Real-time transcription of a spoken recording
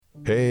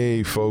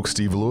Hey folks,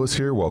 Steve Lewis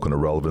here. Welcome to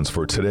Relevance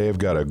for today. I've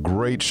got a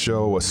great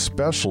show, a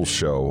special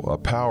show, a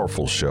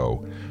powerful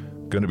show.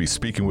 Going to be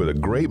speaking with a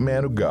great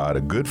man of God,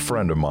 a good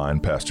friend of mine,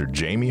 Pastor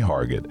Jamie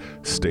Hargett.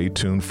 Stay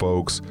tuned,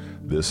 folks.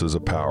 This is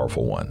a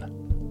powerful one.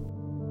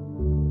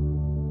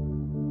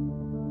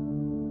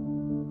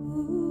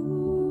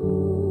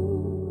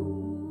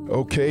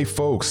 Okay,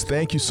 folks,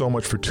 thank you so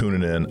much for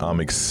tuning in. I'm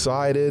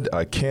excited.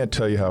 I can't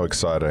tell you how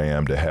excited I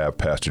am to have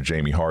Pastor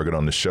Jamie Hargett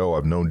on the show.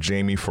 I've known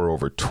Jamie for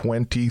over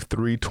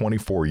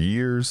 24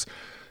 years.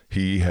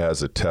 He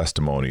has a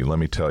testimony. Let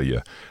me tell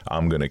you,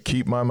 I'm going to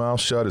keep my mouth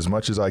shut as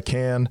much as I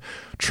can,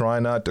 try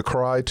not to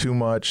cry too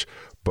much,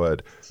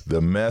 but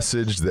the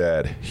message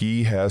that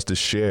he has to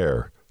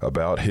share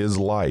about his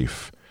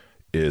life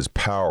is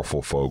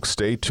powerful, folks.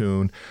 Stay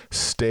tuned.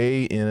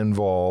 Stay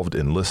involved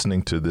in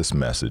listening to this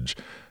message.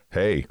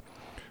 Hey,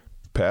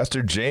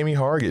 Pastor Jamie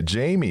Hargett.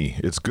 Jamie,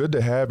 it's good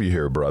to have you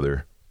here,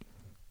 brother.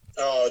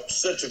 Oh,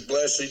 it's such a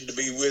blessing to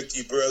be with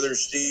you, brother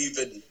Steve.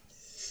 And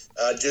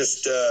I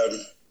just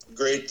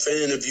great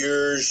fan of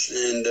yours,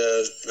 and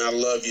I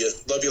love you.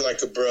 Love you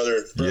like a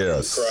brother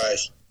Yes. in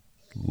Christ.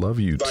 Love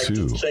you I'd like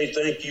too. to say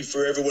thank you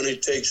for everyone who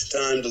takes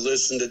time to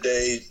listen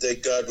today,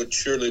 that God would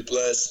surely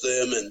bless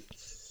them,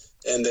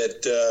 and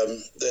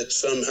that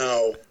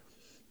somehow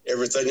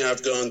everything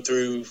I've gone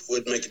through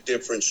would make a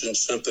difference in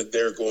something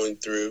they're going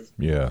through.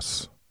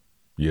 Yes.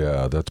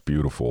 Yeah, that's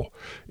beautiful.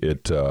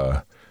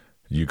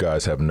 You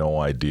guys have no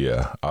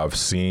idea. I've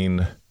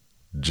seen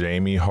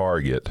Jamie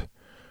Hargett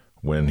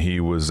when he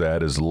was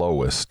at his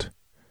lowest,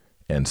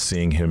 and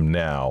seeing him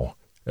now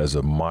as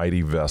a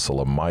mighty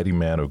vessel, a mighty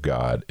man of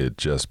God, it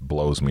just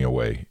blows me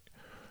away.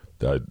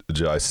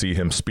 I see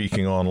him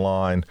speaking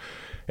online,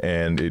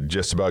 and it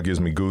just about gives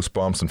me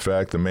goosebumps. In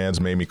fact, the man's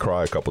made me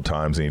cry a couple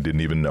times, and he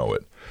didn't even know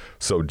it.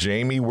 So,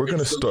 Jamie, we're going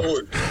to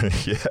start.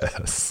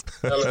 Yes.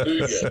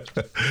 Hallelujah.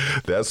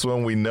 That's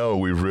when we know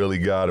we really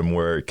got him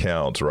where it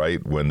counts,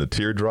 right? When the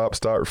teardrops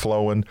start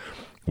flowing,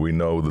 we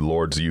know the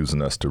Lord's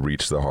using us to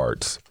reach the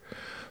hearts.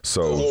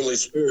 So, the Holy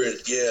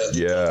Spirit, yes.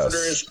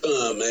 Comforter has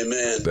come,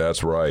 amen.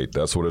 That's right.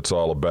 That's what it's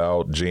all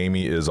about.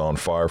 Jamie is on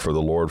fire for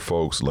the Lord,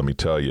 folks. Let me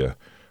tell you.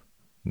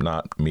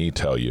 Not me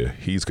tell you.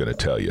 He's going to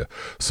tell you.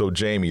 So,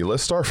 Jamie,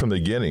 let's start from the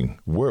beginning.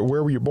 Where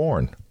were you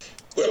born?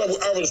 Well,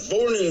 I was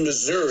born in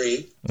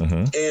Missouri,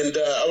 and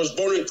I was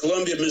born in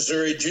Columbia,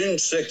 Missouri, June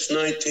 6,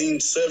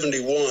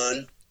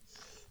 1971,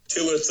 to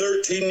a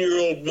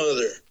 13-year-old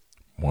mother.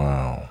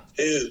 Wow.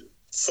 Who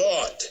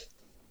fought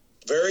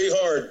very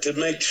hard to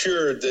make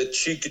sure that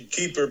she could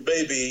keep her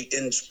baby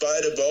in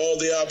spite of all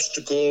the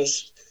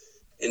obstacles,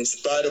 in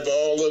spite of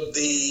all of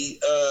the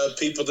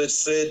people that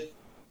said,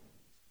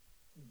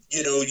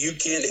 you know, you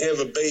can't have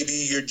a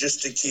baby, you're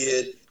just a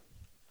kid.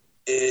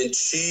 And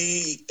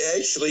she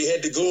actually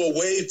had to go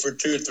away for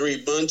 2 or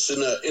 3 months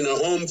in a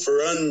home for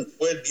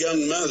unwed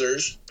young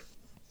mothers.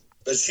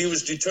 But she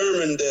was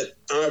determined that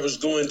I was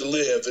going to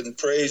live, and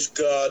praise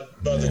God,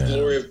 by the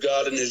glory of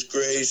God and His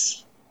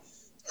grace.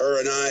 Her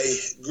and I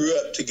grew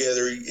up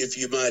together, if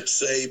you might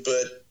say,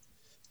 but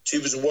she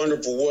was a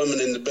wonderful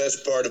woman, and the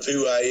best part of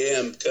who I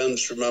am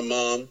comes from my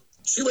mom.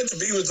 She went to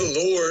be with the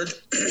Lord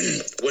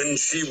when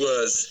she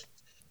was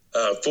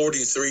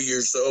 43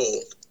 years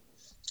old.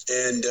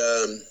 And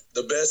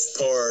the best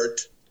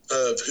part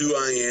of who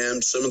I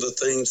am, some of the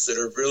things that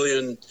are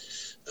really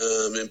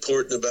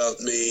important about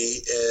me,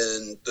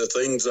 and the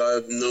things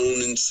I've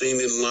known and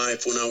seen in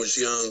life when I was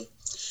young,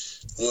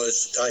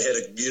 was I had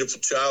a beautiful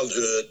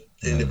childhood,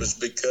 and it was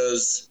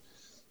because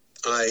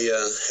I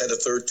had a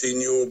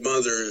 13-year-old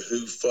mother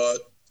who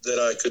fought that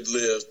I could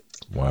live.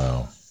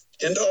 Wow.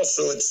 And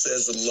also it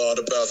says a lot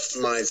about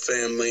my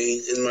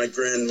family and my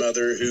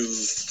grandmother, who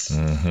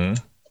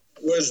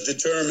was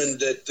determined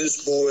that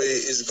this boy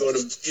is going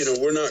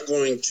to, we're not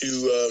going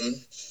to,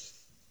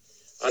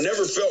 I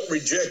never felt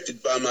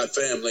rejected by my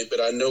family,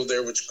 but I know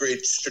there was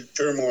great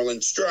turmoil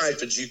and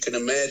strife, as you can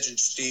imagine,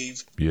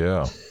 Steve.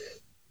 Yeah.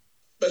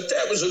 But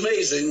that was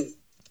amazing.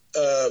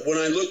 When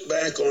I look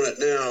back on it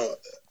now,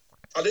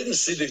 I didn't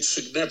see the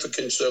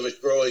significance of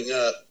it growing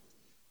up,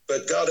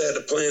 but God had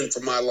a plan for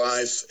my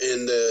life.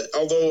 And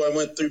although I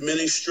went through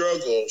many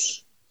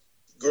struggles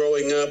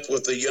growing up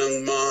with a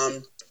young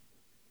mom,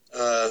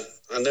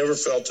 I never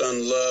felt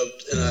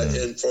unloved.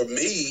 And for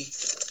me,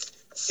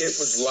 it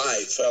was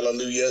life.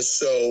 Hallelujah.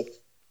 So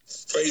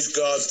praise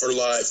God for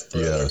life,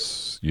 brother.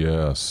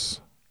 Yes.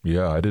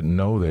 Yeah, I didn't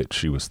know that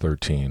she was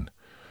 13.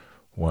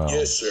 Wow.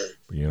 Yes, sir.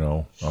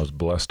 I was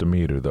blessed to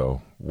meet her,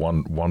 though.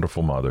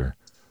 Wonderful mother.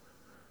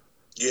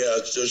 Yeah,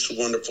 just a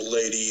wonderful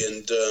lady.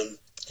 And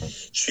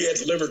she had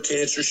liver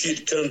cancer. She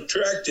had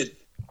contracted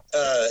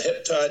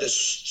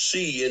hepatitis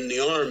C in the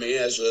Army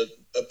as a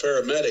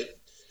paramedic.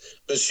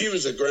 But she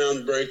was a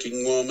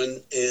groundbreaking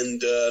woman,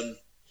 and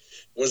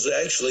was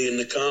actually in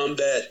the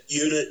combat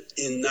unit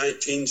in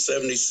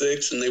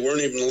 1976, and they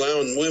weren't even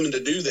allowing women to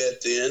do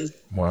that then.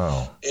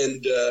 Wow.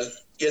 And,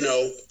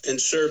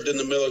 and served in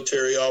the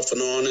military off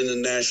and on in the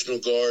National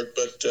Guard.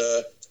 But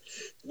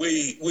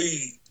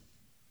we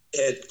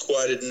had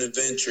quite an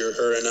adventure,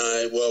 her and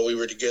I, while we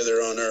were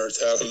together on earth.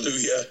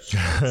 Hallelujah.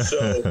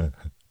 So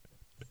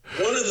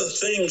one of the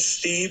things,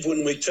 Steve,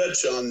 when we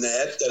touch on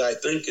that I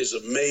think is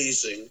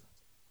amazing,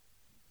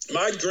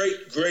 my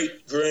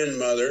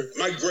great-grandmother,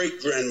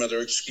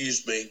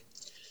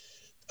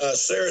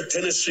 Sarah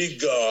Tennessee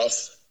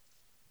Goff,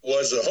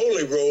 was a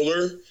holy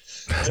roller,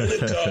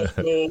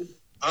 Pentecostal,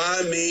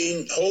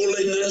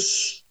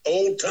 holiness,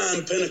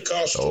 old-time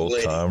Pentecostal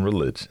lady. Old-time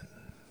religion.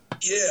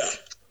 Yeah,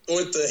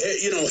 with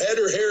had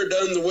her hair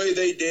done the way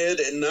they did,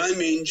 and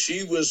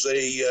she was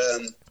a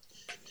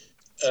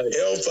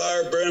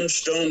hellfire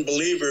brimstone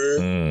believer,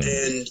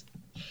 and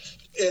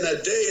in a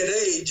day and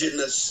age in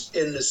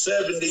the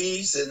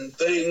 70s and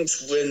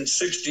things, when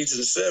 60s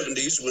and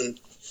 70s, when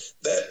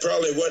that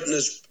probably wasn't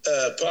as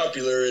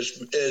popular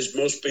as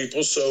most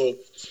people. So,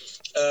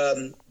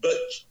 but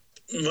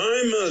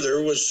my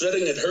mother was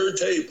sitting at her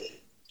table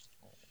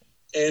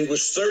and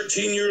was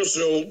 13 years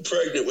old,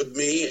 pregnant with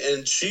me,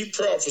 and she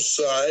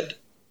prophesied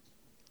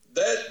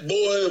that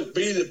boy will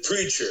be the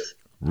preacher.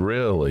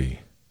 Really?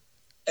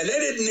 And they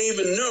didn't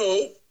even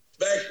know,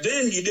 back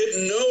then you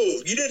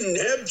didn't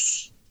have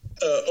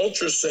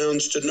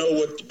ultrasounds to know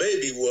what the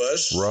baby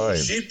was. Right.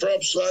 So she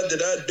prophesied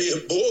that I'd be a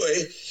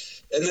boy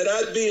and that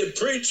I'd be a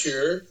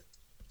preacher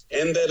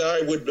and that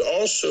I would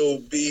also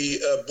be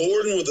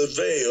born with a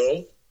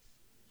veil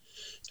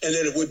and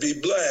that it would be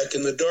black.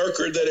 And the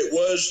darker that it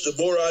was, the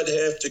more I'd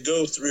have to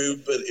go through.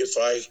 But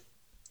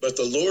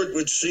the Lord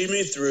would see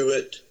me through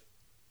it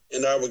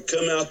and I would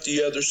come out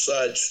the other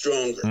side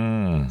stronger.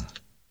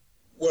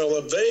 Well,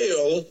 a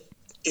veil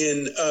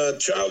in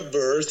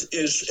childbirth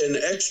is an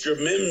extra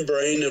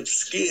membrane of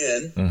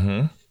skin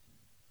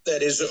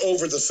that is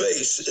over the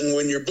face. And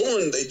when you're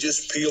born, they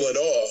just peel it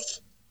off.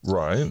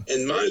 Right.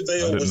 And my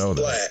veil was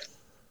black.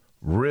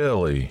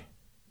 Really?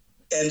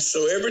 And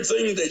so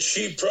everything that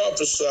she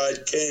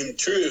prophesied came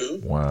true.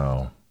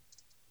 Wow.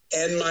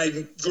 And my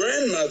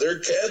grandmother,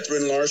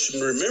 Catherine Larson,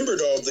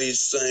 remembered all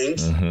these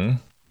things.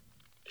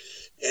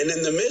 And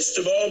in the midst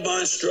of all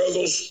my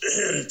struggles,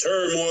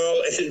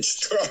 turmoil, and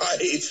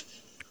strife,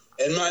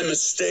 and my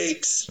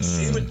mistakes,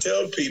 she would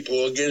tell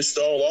people against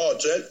all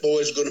odds, that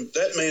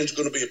man's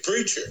going to be a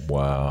preacher.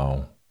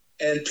 Wow.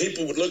 And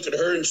people would look at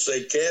her and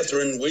say,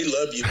 Catherine, we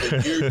love you,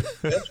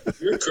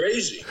 but you're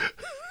crazy.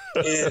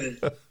 And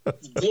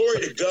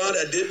glory to God,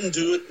 I didn't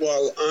do it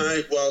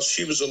while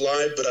she was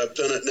alive, but I've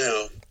done it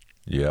now.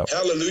 Yeah.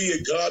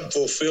 Hallelujah. God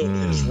fulfilled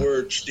his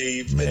word,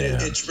 Steve. Man.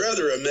 And it's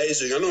rather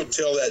amazing. I don't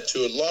tell that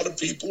to a lot of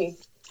people,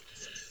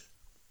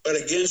 but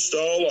against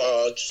all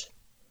odds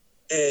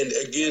and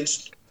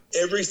against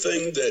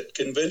everything that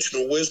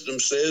conventional wisdom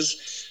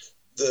says,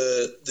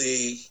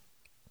 the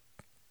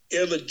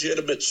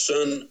illegitimate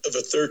son of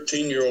a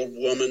 13-year-old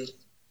woman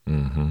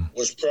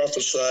was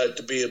prophesied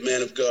to be a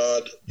man of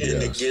God,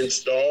 and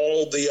against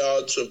all the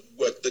odds of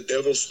what the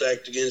devil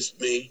stacked against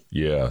me,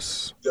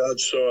 God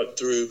saw it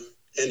through,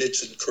 and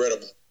it's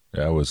incredible.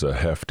 That was a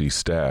hefty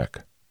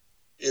stack.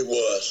 It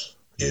was.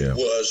 It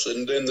was.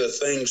 And then the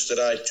things that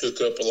I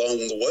took up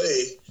along the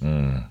way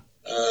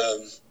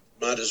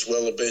might as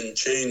well have been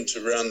chains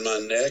around my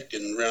neck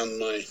and around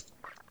my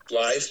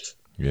life.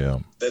 Yeah.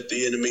 That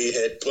the enemy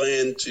had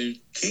planned to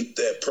keep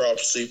that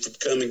prophecy from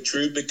coming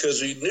true,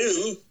 because he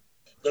knew.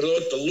 But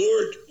what the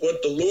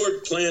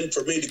Lord planned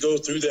for me to go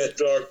through that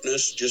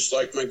darkness, just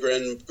like my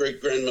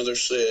great-grandmother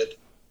said,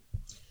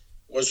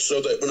 was so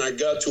that when I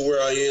got to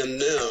where I am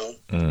now,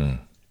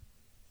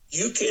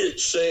 you can't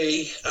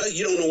say,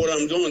 you don't know what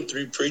I'm going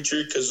through,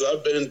 preacher, because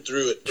I've been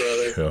through it,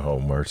 brother.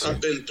 Oh, mercy.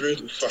 I've been through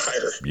the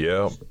fire.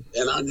 Yeah.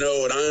 And I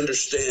know and I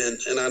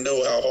understand, and I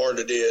know how hard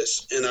it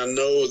is. And I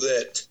know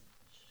that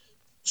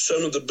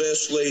some of the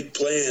best laid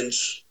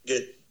plans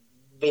get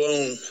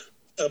blown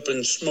up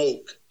in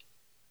smoke.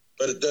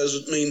 But it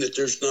doesn't mean that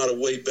there's not a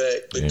way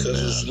back, because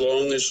as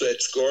long as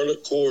that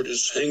scarlet cord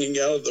is hanging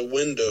out of the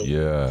window,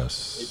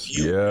 if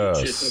you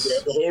reach it and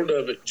grab a hold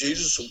of it,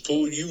 Jesus will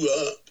pull you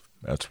up.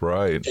 That's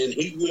right. And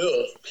he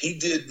will. He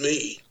did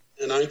me.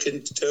 And I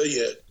can tell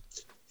you,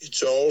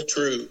 it's all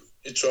true.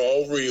 It's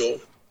all real.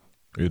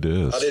 It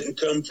is. I didn't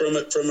come from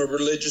it from a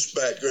religious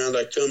background.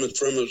 I come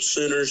from a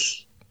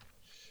sinner's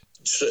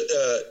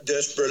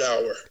desperate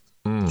hour.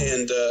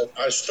 And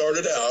I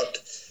started out,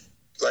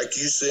 like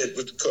you said,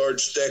 with the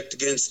cards stacked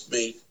against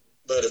me.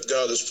 But if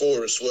God is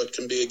for us, what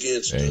can be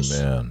against us?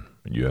 Amen.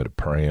 You had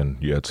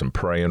some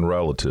praying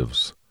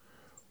relatives.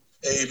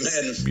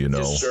 Amen.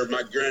 Yes, sir.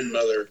 My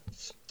grandmother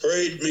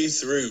prayed me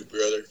through,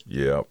 brother.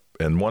 Yeah.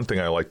 And one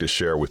thing I like to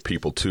share with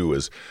people too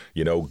is,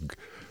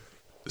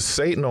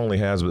 Satan only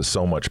has but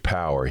so much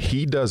power.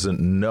 He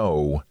doesn't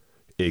know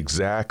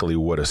exactly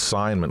what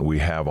assignment we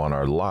have on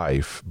our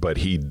life, but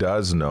he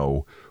does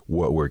know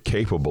what we're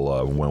capable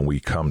of when we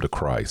come to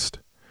Christ.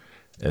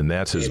 And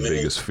that's his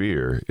biggest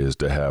fear, is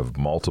to have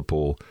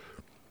multiple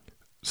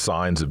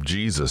signs of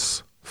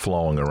Jesus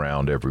flowing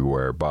around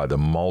everywhere by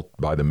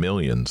the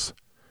millions.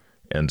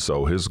 And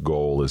so his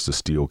goal is to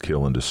steal,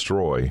 kill, and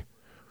destroy,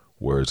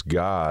 whereas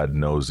God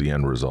knows the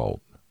end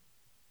result.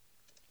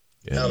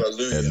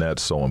 Hallelujah. And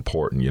that's so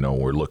important.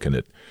 We're looking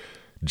at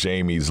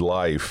Jamie's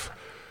life,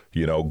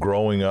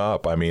 growing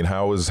up. I mean,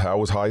 how was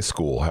high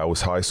school? How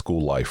was high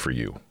school life for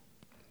you?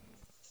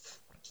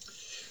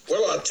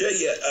 Well, I'll tell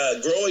you,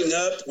 growing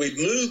up, we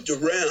moved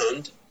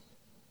around.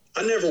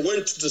 I never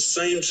went to the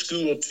same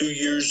school 2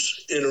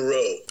 years in a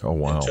row. Oh,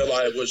 wow. Until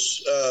I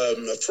was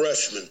a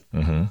freshman.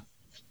 Mm-hmm.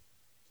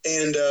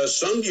 And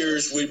some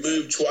years we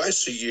moved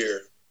twice a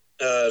year.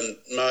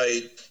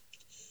 My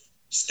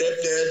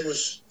stepdad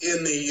was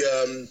in the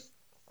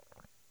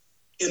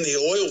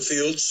oil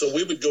fields, so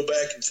we would go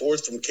back and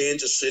forth from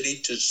Kansas City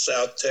to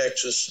South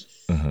Texas.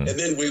 Mm-hmm. And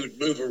then we would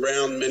move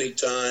around many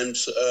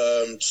times.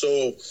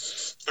 So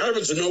I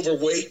was an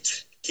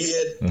overweight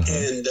kid, mm-hmm.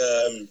 and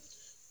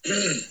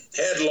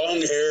had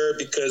long hair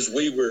because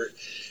I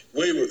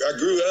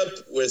grew up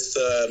with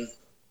a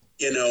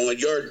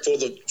yard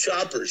full of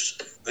choppers.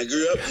 I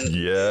grew up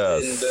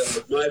yes. and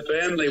my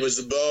family was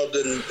involved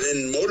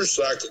in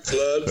motorcycle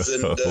clubs,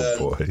 and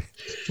boy.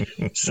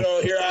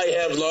 so here I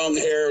have long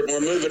hair, and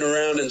we're moving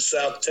around in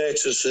South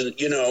Texas, and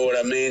you know what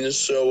I mean.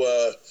 So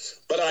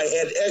but I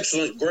had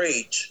excellent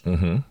grades,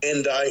 mm-hmm.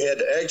 and I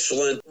had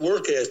excellent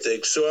work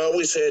ethic. So I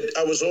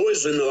was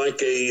always in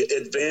like a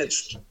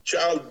advanced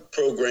child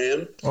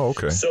program. Oh,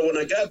 okay. So when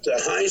I got to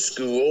high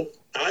school,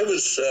 I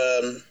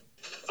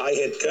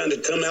had kind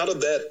of come out of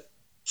that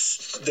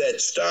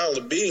style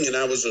of being, and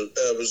I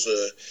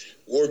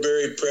wore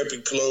very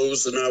preppy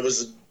clothes, and I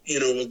was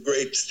a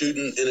great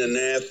student and an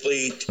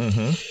athlete,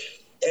 mm-hmm.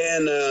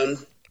 and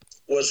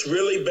was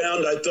really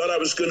bound. I thought I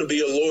was going to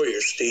be a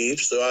lawyer, Steve.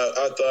 So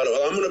I thought,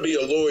 well, I'm going to be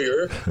a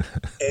lawyer.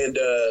 And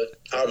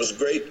I was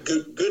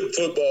good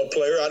football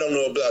player. I don't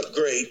know about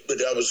great,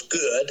 but I was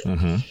good.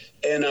 Mm-hmm.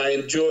 And I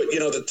enjoyed,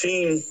 the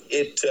team.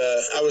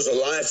 I was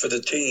alive for the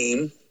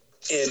team.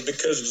 And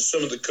because of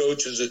some of the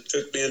coaches that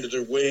took me under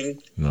their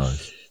wing.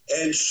 Nice.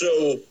 And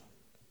so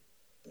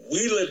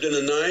we lived in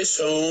a nice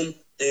home,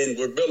 and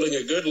we're building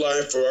a good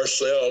life for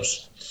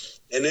ourselves.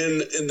 And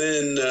then in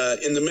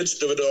the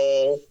midst of it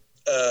all,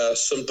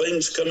 some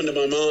things come into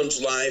my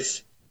mom's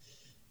life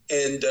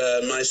and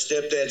my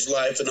stepdad's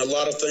life, and a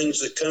lot of things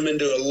that come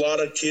into a lot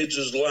of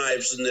kids'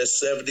 lives in the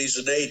 70s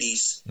and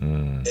 80s.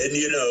 And,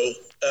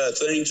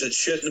 things that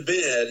shouldn't have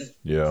been.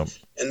 Yeah.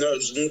 And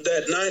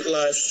that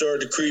nightlife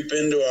started to creep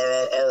into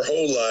our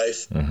whole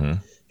life. Mm-hmm.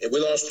 And we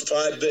lost a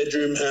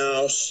 5-bedroom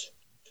house,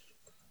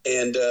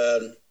 and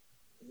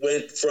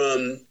went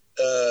from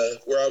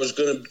where I was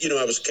going to,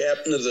 I was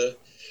captain of the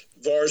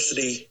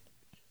varsity.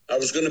 I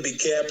was going to be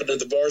captain of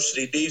the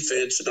varsity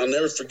defense, and I'll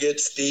never forget,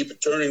 Steve, a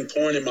turning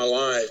point in my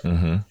life.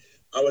 Mm-hmm.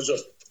 I was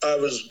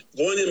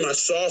going in my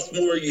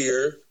sophomore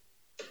year,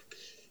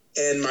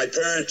 and my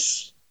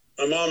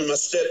mom and my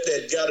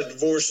stepdad got a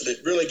divorce, and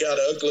it really got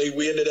ugly.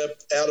 We ended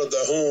up out of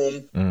the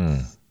home,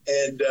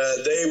 and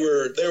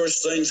there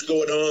was things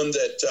going on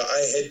that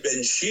I had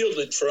been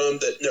shielded from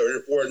that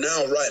were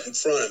now right in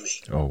front of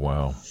me. Oh,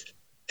 wow.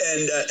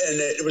 And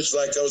it was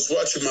like I was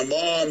watching my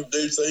mom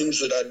do things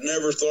that I'd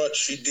never thought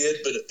she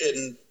did, would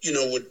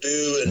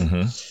do. And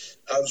mm-hmm.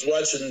 I was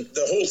watching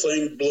the whole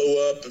thing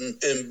blow up and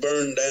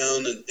burn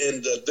down,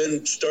 and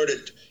then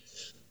started,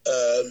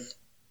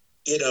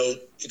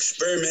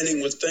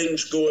 experimenting with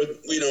things going,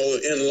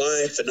 in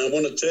life. And I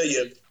want to tell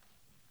you,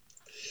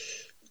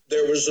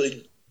 there was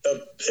a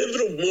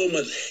pivotal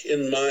moment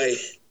in my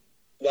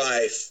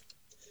life,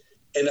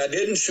 and I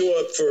didn't show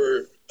up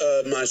for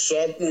my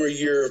sophomore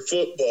year of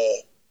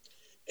football.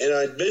 And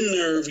I'd been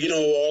there,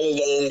 all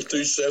along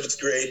through 7th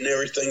grade and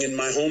everything in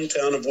my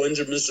hometown of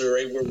Windsor,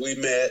 Missouri, where we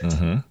met.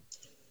 Mm-hmm.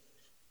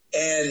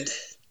 And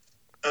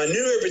I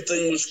knew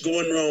everything was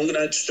going wrong, and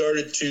I'd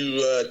started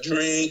to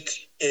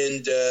drink,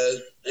 and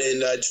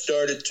I'd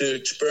started to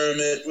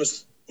experiment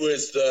with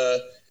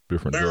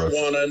different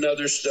marijuana drugs and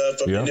other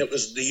stuff. I mean, it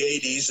was the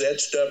 80s.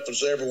 That stuff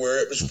was everywhere.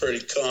 It was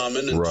pretty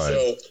common. And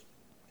right.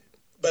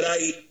 But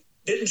I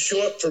didn't show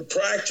up for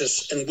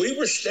practice, and we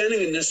were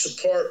standing in this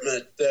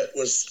apartment that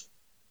was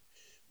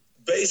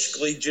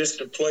basically just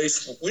a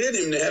place. We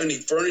didn't even have any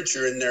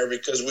furniture in there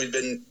because Mom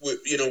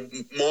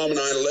and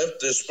I left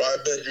this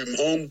 5-bedroom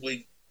home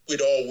we'd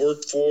all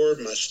worked for,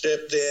 my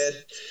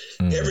stepdad.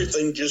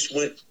 Everything just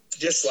went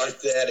just like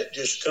that. It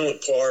just come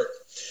apart.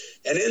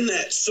 And in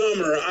that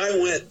summer, I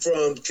went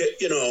from,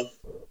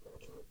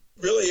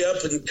 really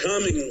up and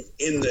coming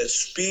in the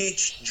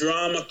speech,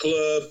 drama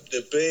club,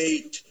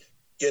 debate,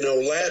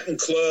 Latin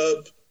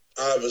club.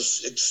 I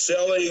was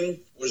excelling,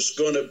 was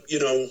going to,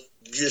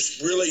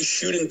 just really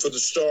shooting for the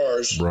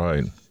stars.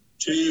 Right.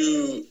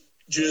 To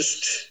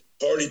just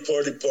party.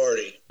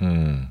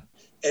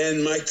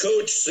 And my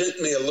coach sent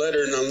me a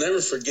letter, and I'll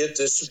never forget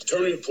this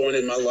turning point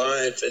in my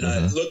life. And I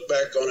look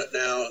back on it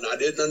now, and I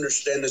didn't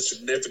understand the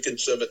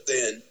significance of it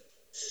then.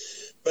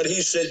 But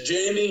he said,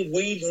 Jamie,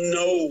 we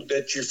know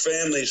that your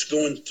family's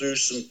going through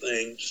some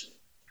things,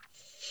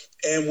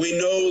 and we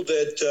know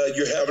that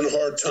you're having a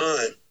hard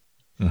time.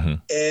 Mm-hmm.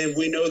 And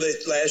we know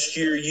that last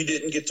year you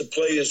didn't get to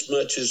play as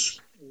much as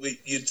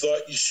you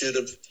thought you should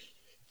have.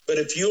 But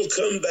if you'll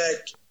come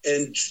back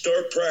and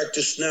start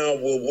practice now.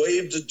 We'll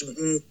waive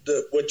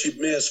what you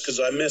missed, because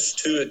I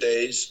missed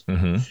 2-a-days.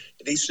 Mm-hmm.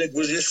 And he said,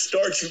 we'll just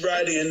start you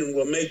right in, and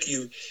we'll make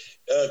you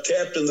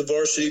captain of the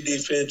varsity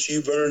defense.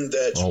 You've earned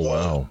that spot. Oh,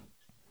 wow.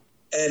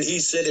 And he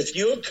said, if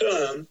you'll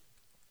come,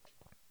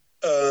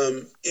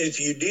 if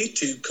you need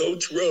to,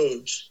 Coach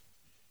Rhodes,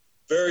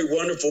 very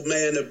wonderful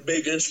man, a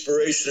big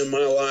inspiration in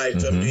my life.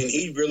 Mm-hmm. I mean,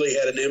 he really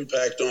had an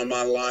impact on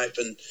my life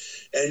and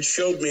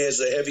showed me as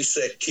a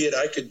heavyset kid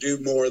I could do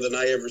more than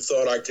I ever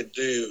thought I could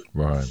do.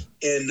 Right.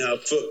 In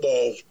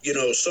football. You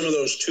know, some of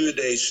those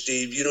 2-a-days,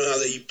 Steve, you know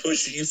how you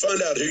push it. You find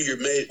out who you're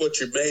made, what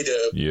you're made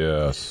of.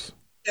 Yes.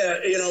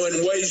 You know,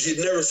 in ways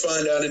you'd never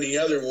find out any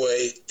other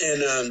way.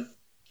 And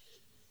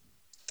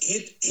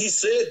he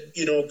said,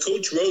 you know,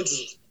 Coach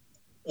Rhodes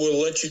will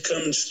let you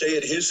come and stay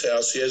at his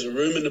house. He has a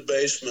room in the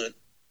basement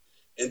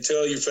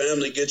until your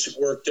family gets it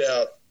worked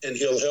out, and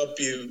he'll help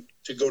you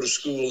to go to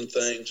school and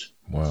things.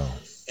 Wow.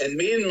 And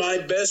me and my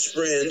best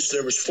friends,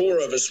 there was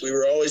 4 of us, we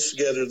were always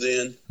together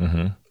then.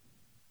 Mm-hmm.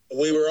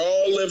 We were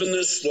all living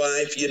this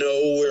life, you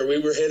know, where we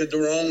were headed the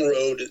wrong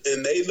road.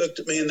 And they looked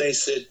at me and they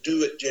said,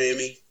 do it,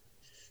 Jamie.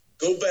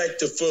 Go back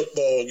to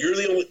football. You're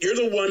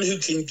the one who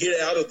can get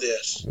out of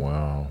this.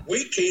 Wow.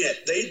 We can't.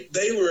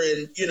 They were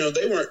in, you know,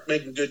 they weren't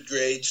making good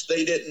grades.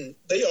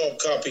 They all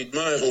copied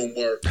my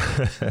homework.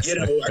 You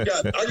know, I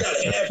got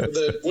half of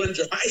the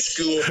Windsor High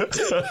School.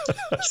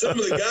 Some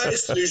of the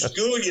guys through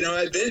school, you know,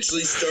 I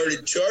eventually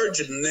started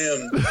charging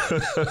them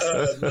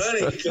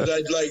money, because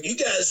I'd like, you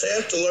guys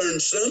have to learn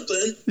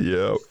something.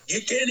 Yep.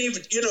 You can't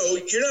even, you know,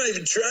 you're not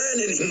even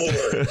trying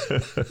anymore.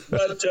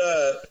 But,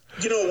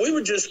 you know, we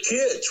were just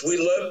kids. We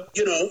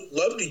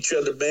loved each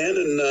other, man.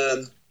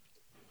 And,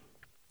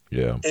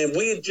 yeah. And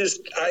we had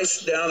just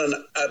iced down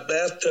a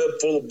bathtub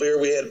full of beer.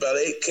 We had about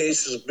 8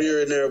 cases of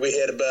beer in there. We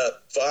had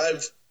about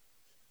 5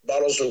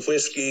 bottles of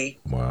whiskey.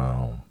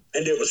 Wow.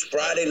 And it was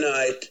Friday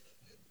night.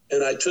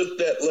 And I took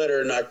that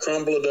letter and I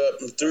crumbled it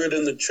up and threw it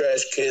in the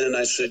trash can. And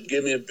I said,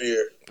 give me a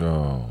beer.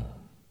 Oh.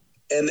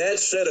 And that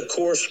set a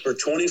course for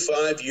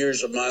 25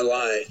 years of my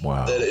life.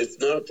 Wow. That if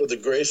not for the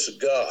grace of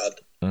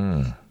God,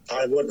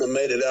 I wouldn't have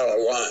made it out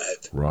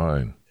alive.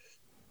 Right.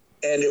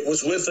 And it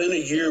was within a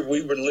year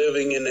we were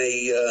living in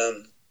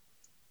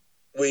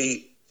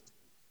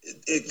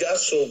it got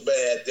so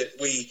bad that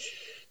we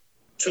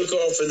took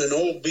off in an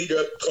old beat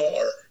up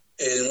car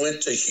and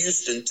went to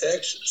Houston,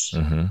 Texas.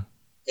 Mm-hmm.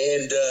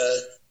 And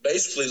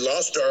basically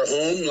lost our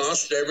home,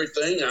 lost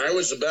everything. I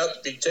was about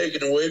to be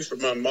taken away from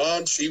my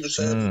mom. She was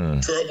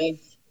having trouble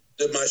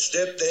that my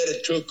stepdad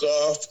had took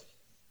off.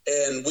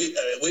 And we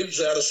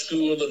was out of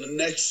school, and the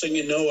next thing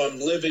you know, I'm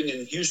living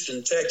in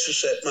Houston,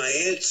 Texas at my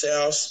aunt's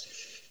house.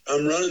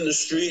 I'm running the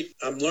street.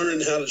 I'm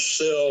learning how to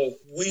sell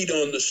weed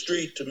on the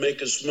street to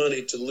make us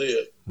money to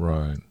live.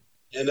 Right.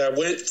 And I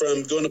went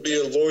from going to be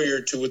a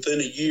lawyer to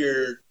within a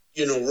year,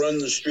 you know, run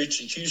the streets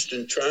of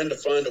Houston, trying to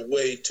find a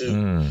way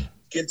to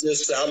get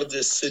this out of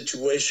this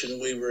situation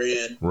we were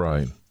in.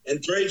 Right.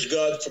 And praise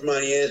God for my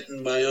aunt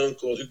and my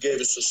uncle who gave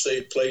us a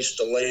safe place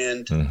to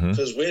land,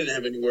 because we didn't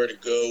have anywhere to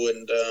go.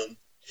 And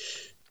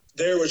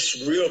there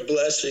was real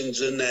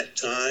blessings in that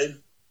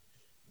time,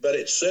 but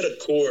it set a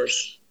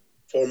course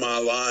for my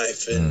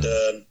life. And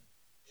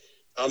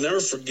I'll never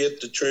forget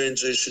the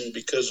transition,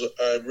 because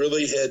I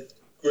really had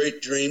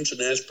great dreams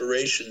and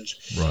aspirations.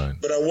 Right.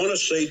 But I want to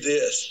say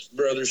this,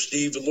 Brother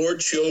Steve, the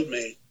Lord showed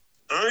me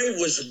I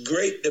was a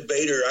great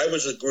debater. I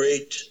understood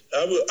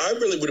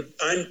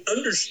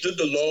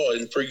the law.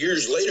 And for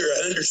years later,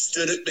 I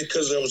understood it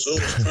because I was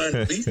always trying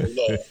to beat the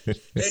law.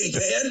 Hey,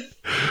 man.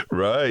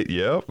 Right.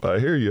 Yep. I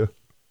hear you.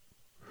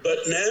 But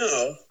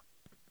now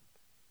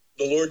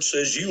the Lord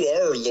says you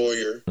are a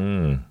lawyer.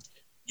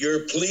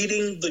 You're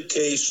pleading the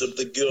case of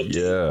the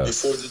guilty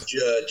before the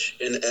judge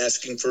and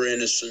asking for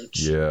innocence.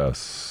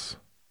 Yes.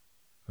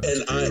 That's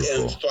and beautiful. I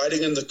am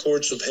fighting in the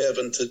courts of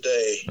heaven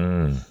today,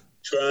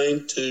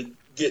 trying to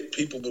get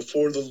people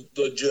before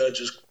the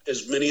judge,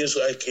 as many as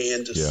I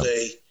can, to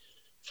say,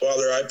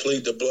 Father, I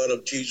plead the blood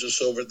of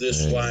Jesus over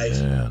this life.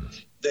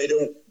 They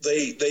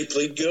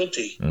plead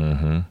guilty.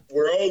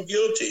 We're all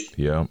guilty.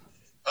 Yeah.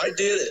 I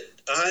did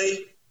it.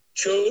 I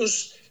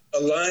chose a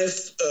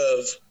life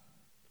of,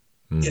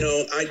 you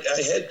know, I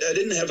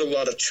didn't have a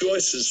lot of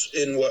choices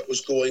in what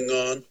was going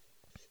on,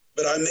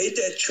 but I made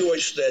that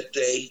choice that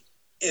day.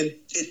 And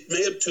it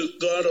may have took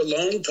God a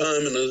long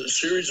time and a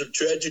series of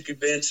tragic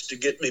events to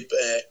get me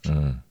back,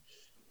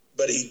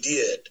 but he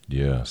did.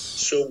 Yes.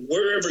 So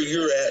wherever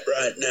you're at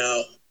right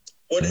now,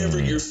 whatever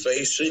you're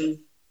facing,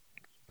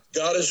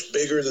 God is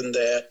bigger than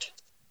that.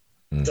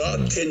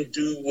 God can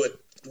do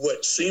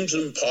what seems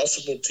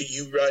impossible to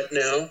you right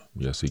now.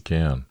 Yes, he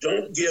can.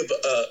 Don't give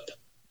up.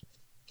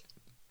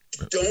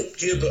 Don't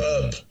give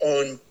up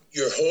on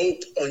your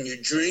hope, on your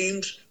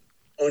dreams,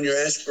 on your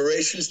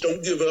aspirations.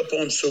 Don't give up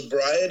on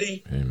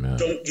sobriety. Amen.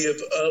 Don't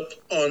give up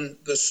on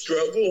the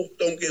struggle.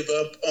 Don't give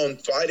up on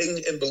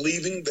fighting and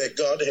believing that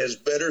God has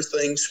better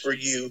things for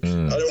you.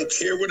 I don't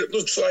care what it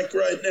looks like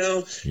right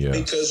now,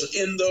 because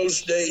in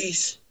those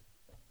days,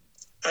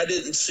 I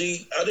didn't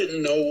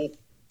know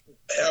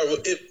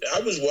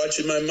I was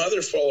watching my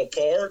mother fall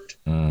apart.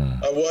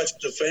 I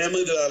watched the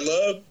family that I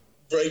love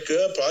break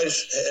up. I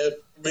had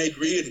made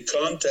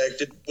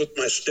contact with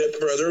my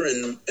stepbrother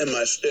and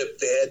my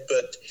stepdad,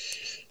 but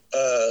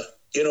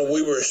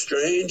we were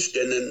estranged,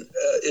 and then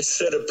it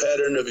set a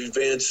pattern of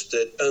events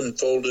that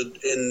unfolded.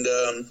 And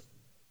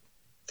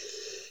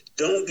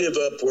don't give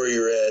up where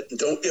you're at.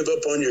 Don't give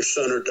up on your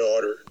son or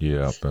daughter.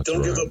 Yeah, that's Don't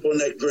right. give up on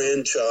that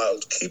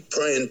grandchild. Keep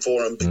praying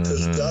for them,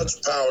 because God's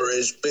power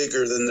is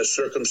bigger than the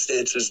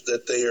circumstances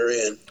that they are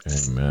in.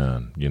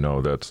 Amen.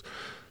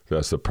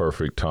 That's the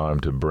perfect time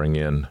to bring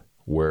in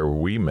where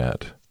we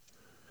met.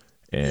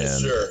 And,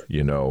 Yes, sir.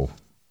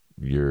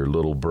 Your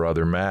little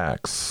brother,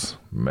 Max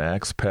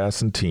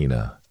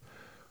Pasantina.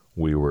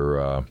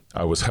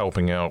 I was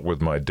helping out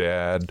with my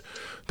dad.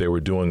 They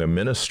were doing a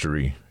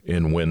ministry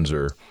in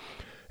Windsor,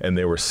 and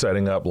they were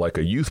setting up like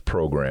a youth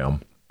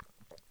program,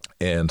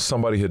 and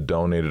somebody had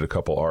donated a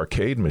couple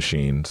arcade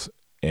machines.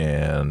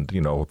 And,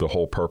 the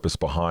whole purpose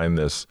behind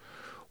this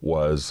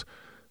was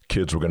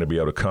kids were going to be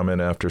able to come in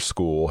after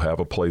school,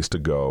 have a place to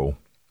go,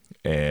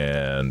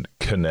 and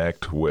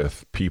connect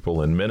with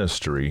people in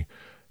ministry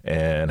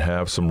and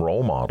have some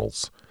role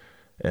models.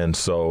 And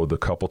so the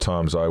couple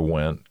times I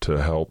went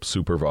to help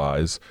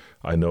supervise,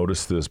 I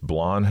noticed this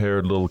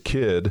blonde-haired little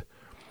kid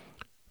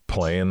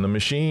playing the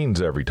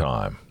machines every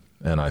time.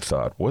 And I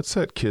thought, what's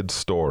that kid's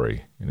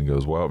story? And he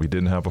goes, well, he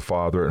didn't have a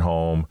father at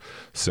home,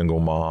 single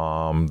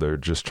mom, they're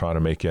just trying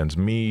to make ends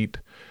meet.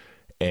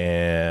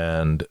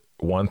 And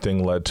one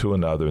thing led to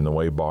another, and the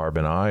way Barb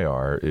and I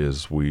are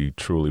is we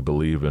truly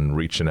believe in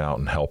reaching out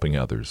and helping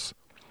others.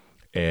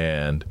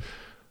 And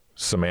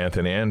Samantha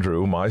and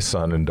Andrew, my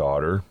son and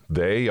daughter,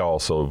 they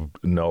also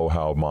know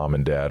how mom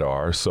and dad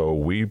are. So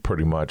we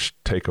pretty much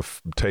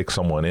take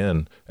someone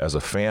in as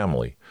a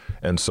family.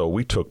 And so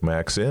we took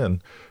Max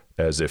in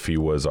as if he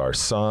was our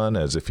son,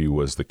 as if he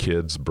was the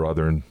kids'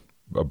 brother and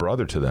a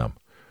brother to them.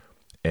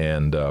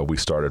 And we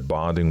started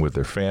bonding with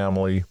their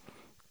family,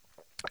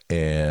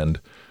 and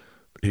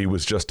he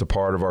was just a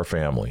part of our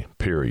family,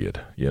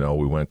 period. We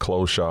went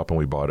clothes shopping,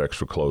 we bought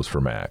extra clothes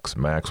for Max.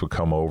 Max would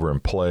come over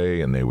and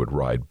play, and they would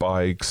ride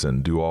bikes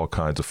and do all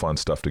kinds of fun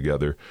stuff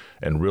together,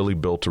 and really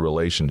built a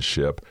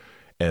relationship.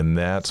 And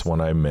that's when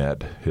I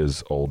met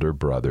his older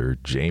brother,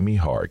 Jamie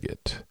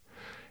Hargett,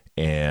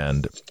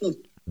 and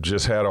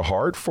just had a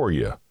heart for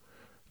you.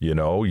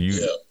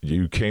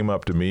 You came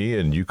up to me,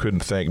 and you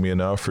couldn't thank me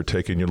enough for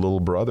taking your little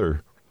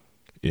brother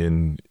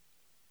in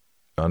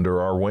under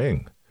our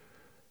wing.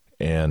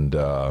 And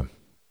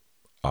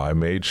I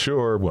made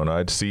sure when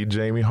I'd see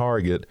Jamie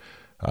Hargett,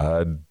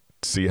 I'd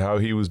see how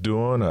he was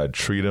doing. I'd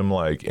treat him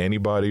like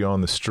anybody on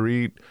the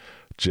street,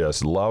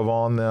 just love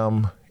on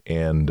them,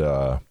 and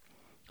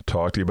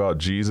talk to you about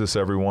Jesus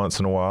every once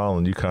in a while.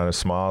 And you kind of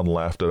smiled and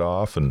laughed it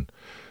off. And,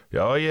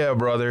 oh, yeah,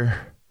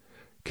 brother,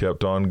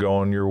 kept on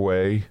going your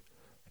way.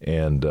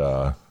 And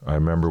I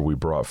remember we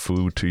brought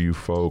food to you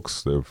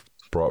folks. They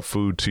brought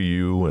food to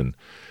you, and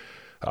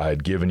I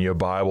had given you a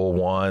Bible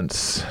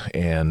once,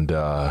 and,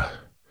 I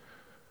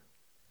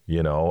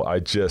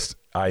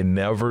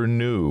never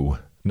knew.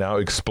 Now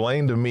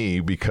explain to me,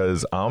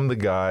 because I'm the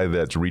guy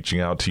that's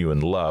reaching out to you in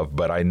love,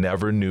 but I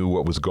never knew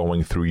what was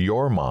going through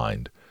your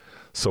mind.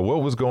 So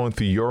what was going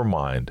through your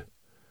mind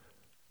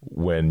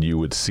when you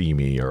would see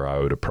me, or I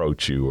would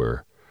approach you,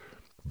 or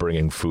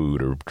bringing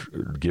food, or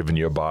giving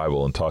you a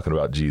Bible and talking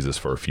about Jesus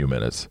for a few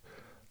minutes?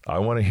 I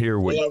want to hear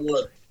what...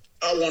 Well,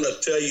 I want to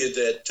tell you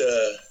that...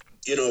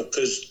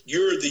 because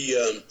you're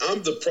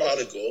I'm the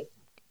prodigal,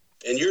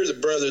 and you're the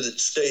brother that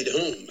stayed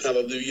home.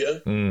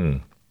 Hallelujah.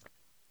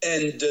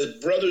 And the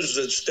brothers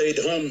that stayed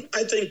home,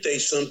 I think they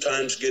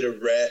sometimes get a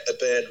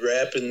bad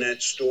rap in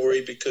that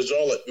story, because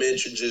all it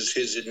mentions is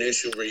his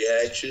initial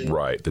reaction.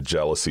 Right, the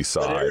jealousy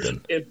side.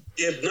 And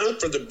if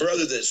not for the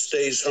brother that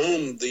stays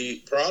home,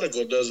 the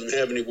prodigal doesn't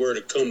have anywhere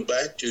to come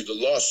back to, the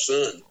lost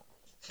son,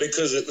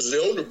 because it was the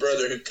older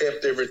brother who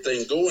kept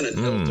everything going and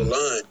held the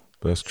line.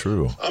 That's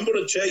true. I'm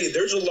going to tell you,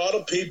 there's a lot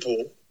of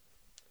people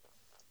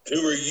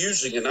who are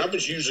using, and I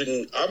was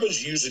using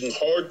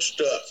hard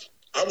stuff.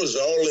 I was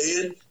all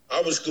in. I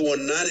was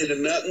going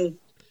 90-0.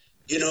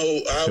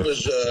 I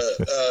was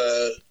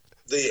the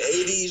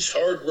 80s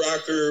hard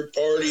rocker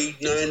party,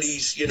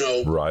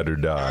 90s, Ride or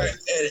die.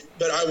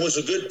 But I was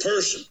a good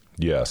person.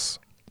 Yes.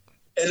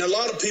 And a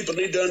lot of people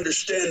need to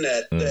understand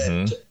that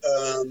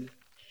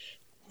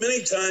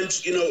many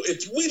times,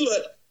 if we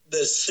let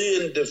the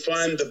sin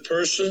define the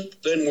person,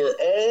 then we're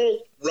all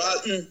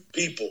rotten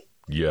people.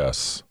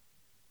 Yes.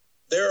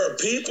 There are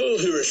people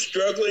who are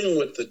struggling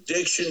with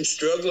addiction,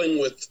 struggling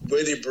with the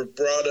way they were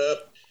brought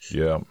up,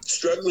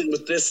 struggling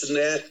with this and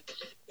that.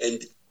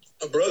 And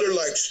a brother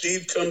like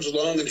Steve comes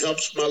along and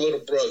helps my little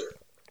brother.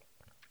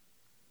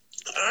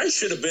 I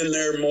should have been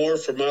there more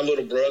for my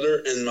little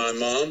brother and my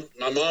mom.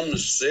 My mom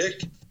was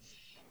sick.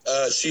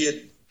 She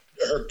had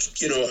the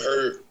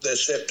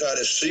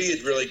hepatitis C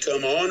had really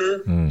come on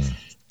her.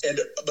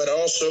 But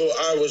also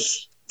I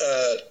was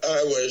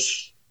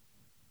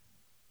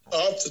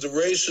off to the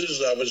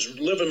races. I was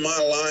living my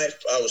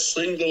life. I was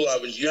single. I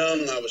was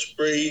young. I was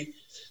free.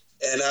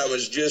 and I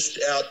was just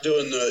out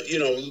doing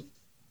the,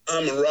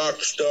 I'm a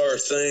rock star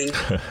thing,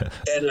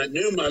 and I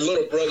knew my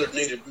little brother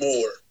needed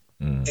more.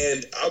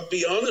 And I'll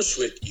be honest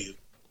with you,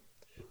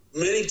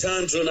 many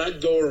times when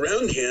I'd go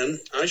around him,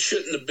 I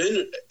shouldn't have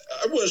been,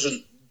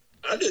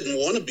 I didn't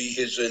want to be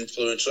his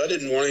influence. I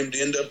didn't want him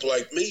to end up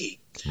like me.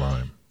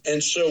 Right.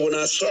 And so when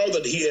I saw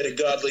that he had a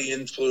godly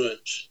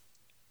influence,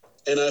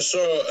 and I saw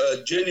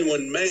a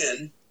genuine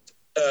man,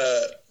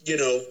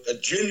 a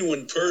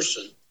genuine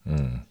person,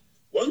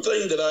 one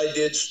thing that I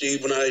did,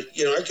 Steve, when I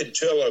could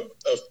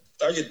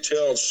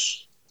tell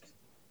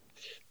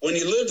when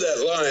you live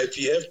that life,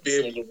 you have to be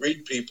able to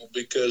read people,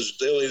 because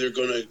they're either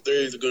going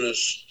to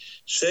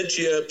set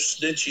you up,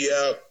 snitch you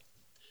out,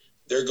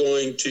 they're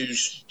going to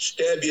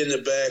stab you in the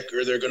back,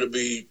 or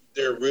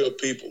they're real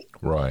people.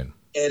 Right.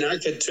 And I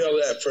could tell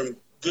that from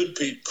good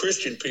people,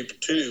 Christian people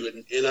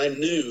too. And I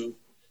knew,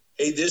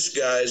 hey, this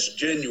guy's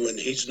genuine.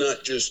 He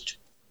doesn't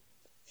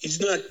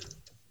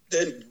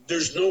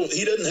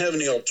have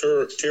any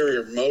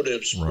ulterior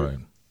motives for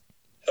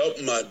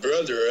helping my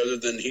brother, other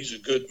than he's a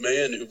good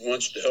man who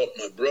wants to help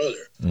my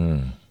brother.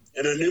 And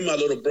I knew my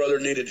little brother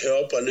needed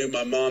help. I knew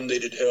my mom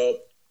needed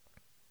help.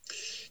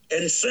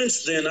 And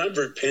since then, I've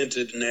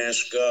repented and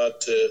asked God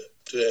to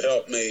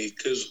help me,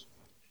 because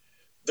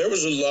there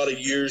was a lot of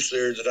years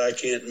there that I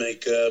can't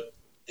make up.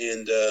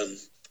 And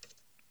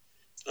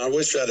I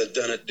wish I'd have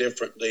done it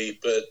differently,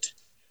 but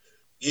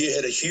you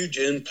had a huge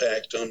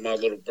impact on my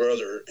little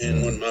brother.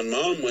 And when my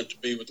mom went to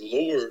be with the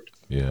Lord,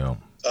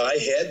 I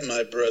had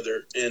my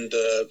brother, and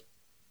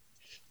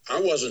I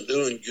wasn't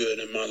doing good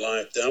in my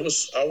life.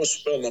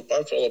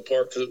 I fell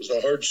apart because it was a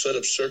hard set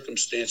of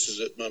circumstances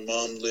that my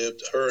mom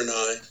lived, her and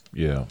I.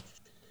 Yeah.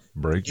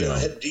 Breakdown. I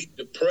had deep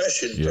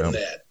depression from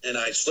that, and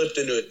I slipped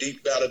into a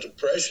deep bout of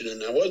depression,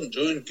 and I wasn't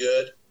doing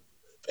good.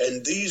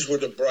 And these were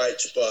the bright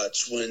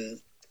spots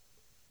when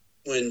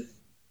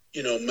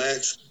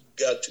Max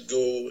got to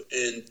go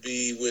and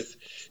be with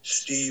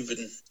Steve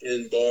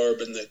and Barb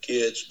and the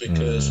kids,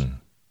 because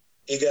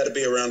he got to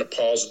be around a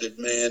positive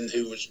man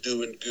who was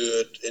doing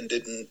good and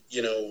didn't,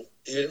 he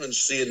wasn't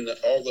seeing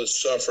all the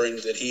suffering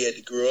that he had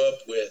to grow up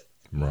with.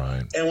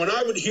 Right. And when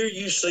I would hear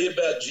you say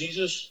about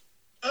Jesus,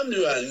 I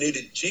knew I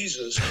needed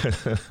Jesus,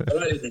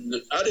 but I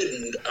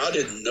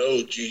didn't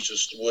know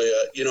Jesus the way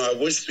I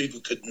wish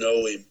people could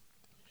know him.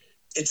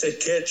 It's a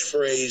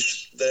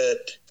catchphrase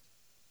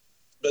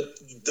but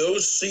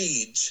those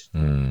seeds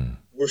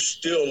were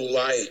still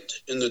light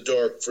in the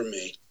dark for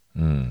me.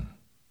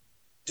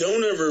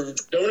 Don't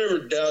ever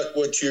doubt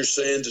what you're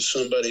saying to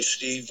somebody,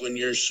 Steve, when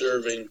you're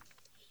serving,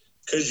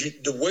 because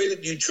the way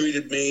that you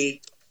treated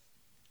me,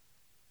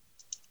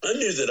 I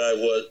knew that I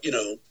was,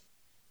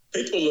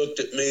 people looked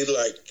at me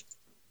like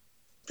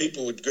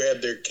people would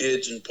grab their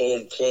kids and pull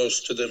them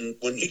close to them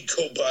when you'd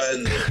go by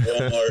in the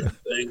Walmart and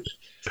things.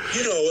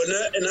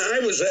 And I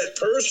was that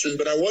person,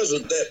 but I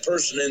wasn't that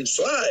person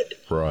inside.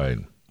 Right.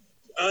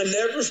 I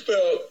never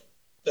felt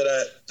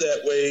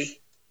that way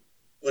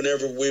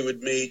whenever we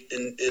would meet,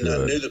 and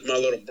I knew that my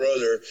little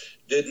brother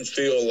didn't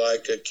feel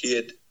like a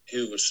kid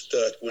who was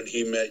stuck when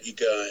he met you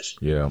guys.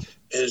 Yeah.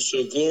 And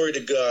so glory to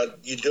God.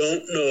 You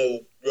don't know,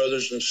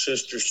 brothers and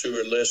sisters who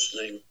are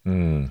listening,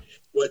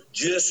 what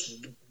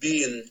just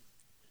being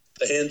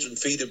the hands and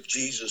feet of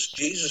Jesus.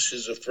 Jesus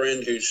is a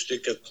friend who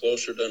sticketh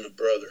closer than a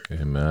brother.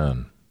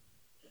 Amen.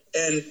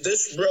 And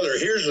this brother,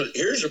 here's a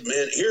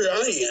man, here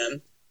I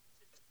am,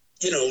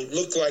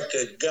 look like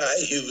a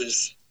guy who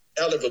was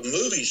out of a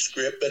movie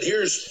script, but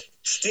here's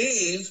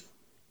Steve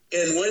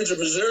in Windsor,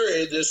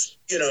 Missouri, this,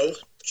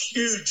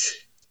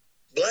 huge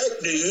black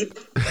dude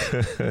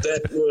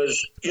that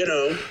was,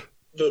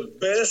 the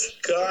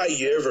best guy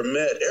you ever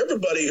met.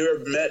 Everybody who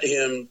ever met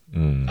him,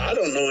 I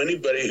don't know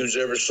anybody who's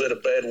ever said a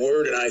bad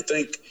word, and I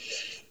think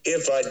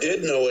if I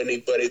did know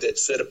anybody that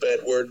said a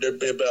bad word, there'd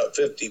be about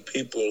 50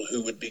 people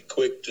who would be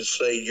quick to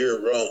say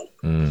you're wrong.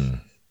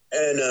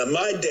 And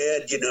my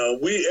dad,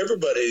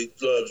 everybody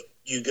loved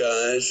you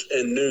guys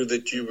and knew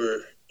that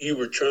you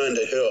were trying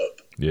to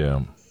help.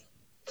 Yeah.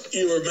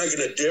 You were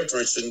making a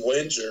difference in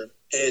Windsor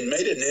and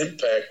made an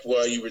impact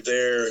while you were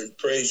there, and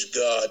praise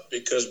God,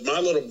 because my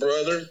little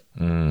brother,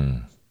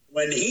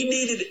 when he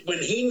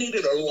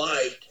needed a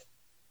light,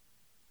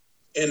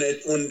 and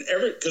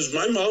because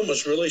my mom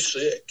was really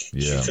sick.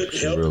 Yeah, she couldn't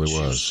help really it.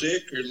 She was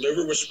sick. Her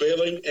liver was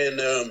failing, and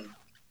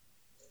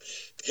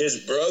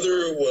his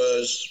brother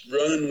was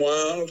running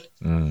wild.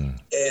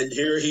 And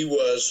here he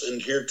was,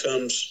 and here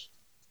comes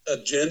a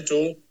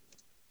gentle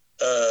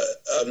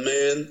a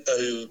man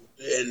who,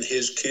 and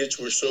his kids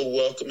were so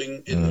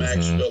welcoming, and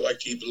Max felt like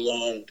he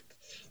belonged.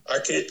 I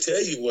can't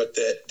tell you what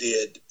that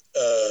did,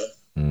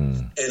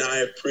 and I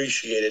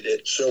appreciated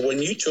it. So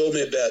when you told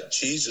me about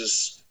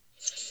Jesus,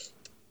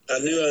 I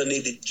knew I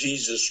needed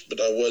Jesus,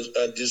 but I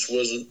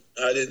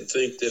didn't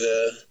think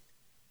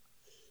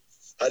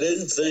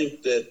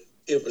that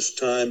it was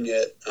time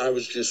yet. I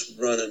was just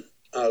running.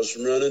 I was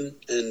running,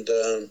 and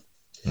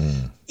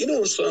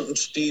something,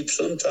 Steve,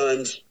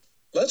 sometimes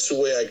that's the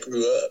way I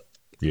grew up.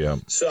 Yeah.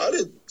 So I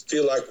didn't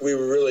feel like we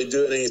were really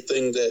doing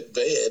anything that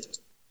bad.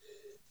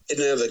 And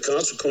now the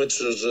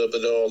consequences of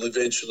it all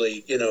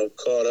eventually,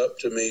 caught up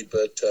to me.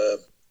 But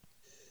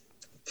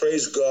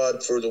praise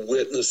God for the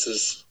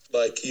witnesses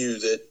like you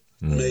that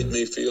made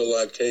me feel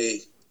like,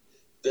 hey,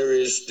 there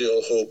is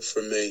still hope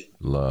for me.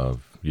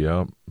 Love.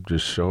 Yep.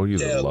 Just show you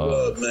the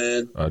love,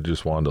 man. I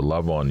just wanted to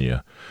love on you.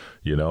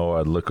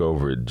 I'd look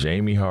over at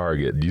Jamie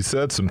Hargett. You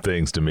said some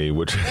things to me,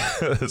 which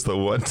is the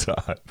one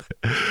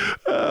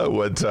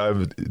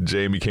time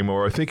Jamie came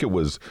over. I think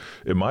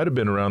it might have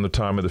been around the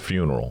time of the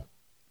funeral.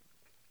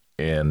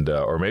 And,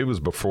 or maybe it was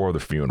before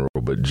the funeral,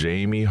 but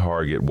Jamie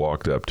Hargett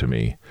walked up to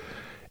me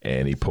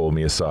and he pulled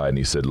me aside and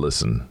he said,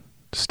 "Listen,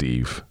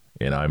 Steve,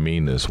 and I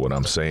mean this, what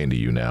I'm saying to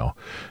you now."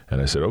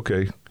 And I said,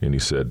 "Okay." And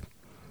he said,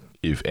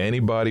 "If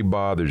anybody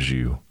bothers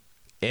you,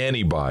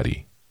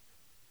 anybody,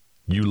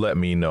 you let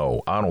me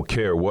know. I don't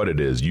care what it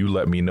is. You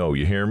let me know.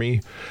 You hear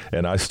me?"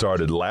 And I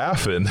started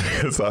laughing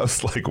because I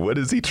was like, what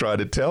is he trying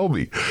to tell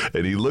me?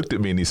 And he looked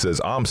at me and he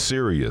says, "I'm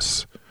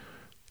serious.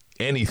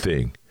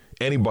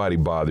 Anybody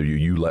bother you,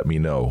 you let me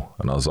know."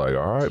 And I was like,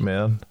 "All right,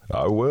 man,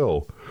 I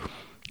will."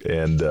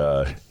 And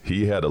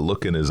he had a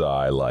look in his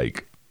eye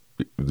like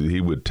he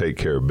would take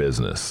care of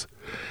business.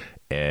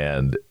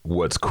 And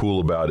what's cool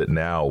about it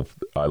now,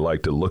 I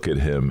like to look at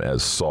him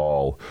as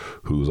Saul,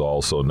 who's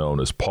also known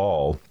as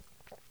Paul,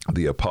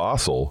 the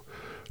apostle,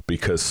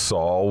 because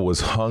Saul was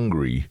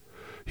hungry.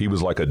 He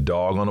was like a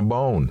dog on a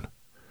bone.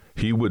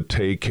 He would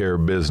take care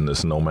of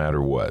business no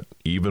matter what.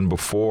 Even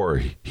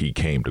before he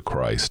came to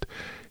Christ,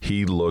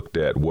 he looked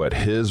at what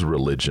his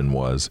religion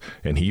was,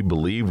 and he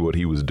believed what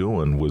he was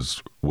doing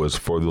was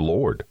for the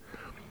Lord.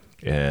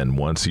 And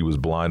once he was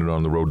blinded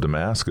on the road to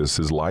Damascus,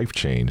 his life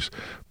changed.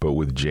 But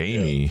with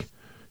Jamie,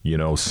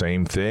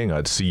 same thing.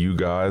 I'd see you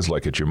guys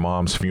like at your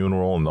mom's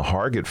funeral and the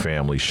Hargett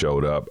family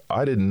showed up.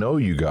 I didn't know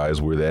you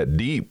guys were that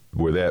deep,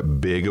 were that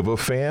big of a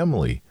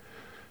family.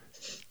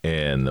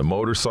 And the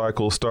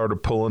motorcycles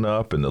started pulling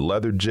up and the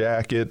leather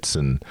jackets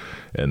and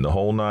the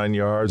whole 9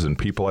 yards. And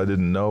people I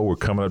didn't know were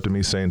coming up to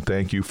me saying,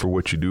 "Thank you for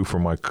what you do for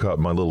my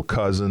little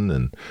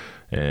cousin."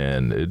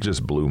 And it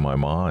just blew my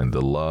mind,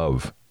 the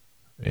love.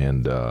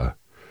 And so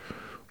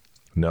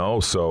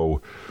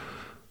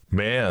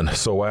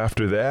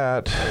after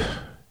that,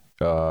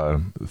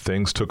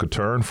 things took a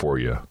turn for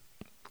you.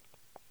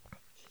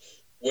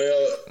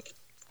 Well,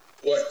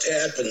 what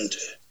happened,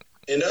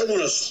 and I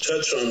want to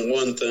touch on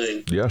one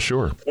thing. Yeah,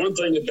 sure. One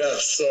thing about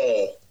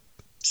Saul.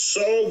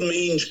 Saul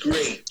means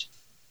great.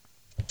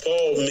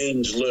 Paul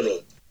means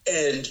little.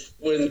 And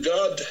when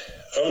God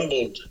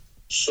humbled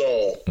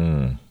Saul,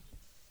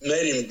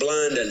 made him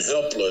blind and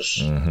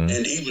helpless,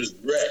 and he was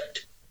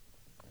wrecked,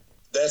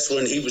 that's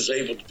when he was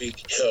able to be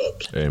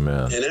helped.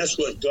 Amen. And that's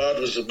what God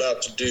was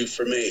about to do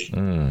for me.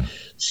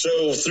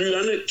 So through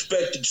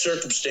unexpected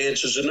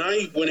circumstances, and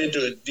I went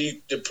into a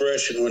deep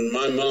depression when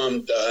my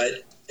mom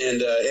died,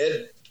 and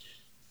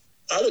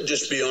I would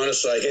just be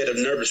honest, I had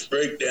a nervous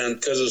breakdown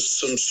because of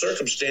some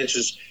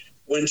circumstances.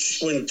 When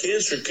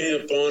cancer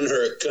came upon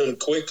her, it came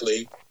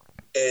quickly,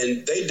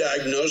 and they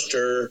diagnosed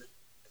her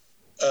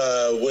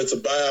with a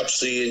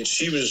biopsy, and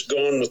she was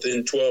gone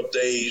within 12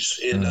 days.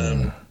 And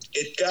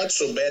it got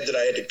so bad that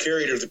I had to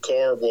carry her to the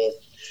car. Well,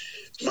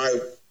 my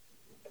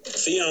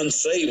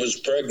fiance was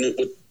pregnant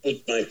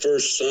with my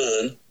first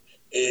son,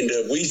 and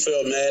we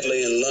fell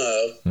madly in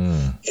love.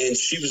 And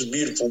she was a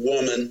beautiful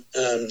woman.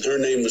 Her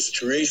name was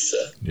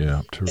Teresa.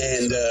 Yeah, Teresa.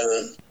 And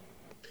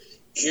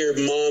here,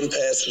 Mom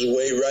passes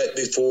away right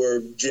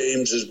before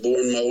James is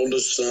born, my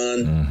oldest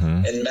son,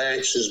 and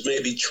Max is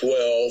maybe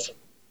 12.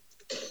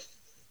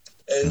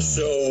 And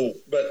so,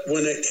 but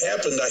when it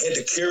happened, I had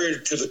to carry her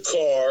to the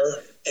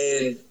car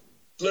and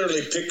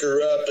literally pick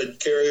her up and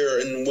carry her.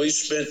 And we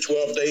spent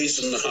 12 days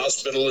in the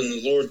hospital, and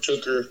the Lord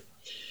took her.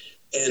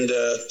 And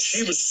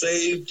she was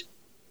saved.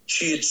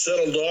 She had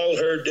settled all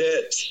her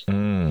debts.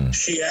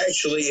 She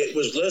actually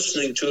was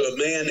listening to a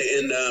man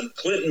in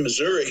Clinton,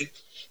 Missouri,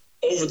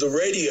 over the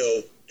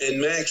radio.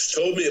 And Max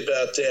told me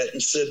about that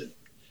and said,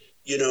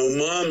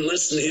 Mom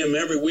listened to him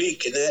every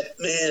week. And that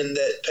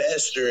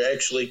pastor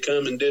actually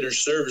come and did her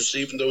service,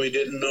 even though he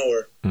didn't know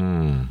her.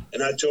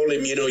 And I told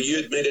him, you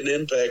had made an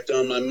impact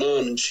on my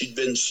mom, and she'd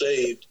been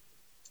saved.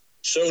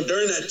 So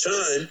during that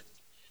time,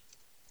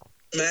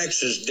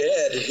 Max's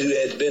dad, who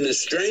had been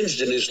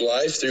estranged in his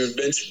life through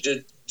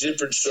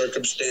different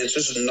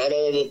circumstances, and not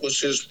all of it was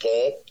his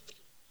fault,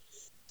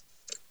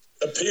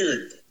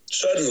 appeared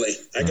suddenly.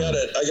 I got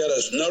a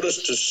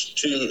notice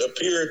to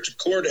appear at the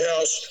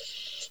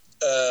courthouse.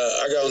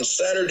 I got on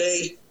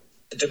Saturday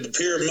to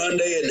appear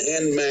Monday and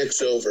hand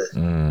Max over.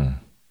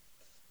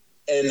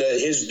 And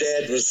his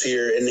dad was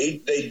here, and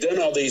they'd done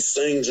all these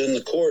things in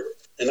the court,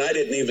 and I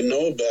didn't even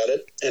know about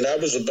it. And I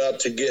was about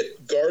to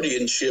get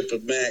guardianship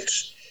of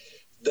Max.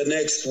 The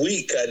next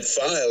week, I'd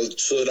filed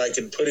so that I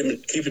could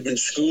keep him in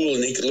school,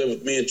 and he could live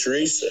with me and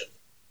Teresa.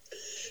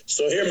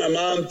 So here my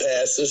mom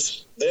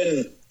passes.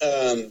 Then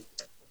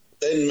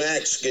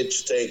Max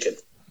gets taken.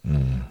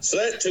 So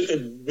that took a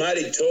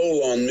mighty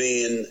toll on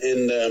me,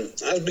 and I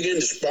was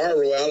beginning to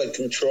spiral out of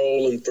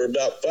control. And for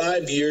about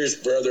 5 years,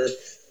 brother,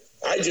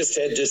 I just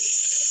had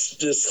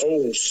this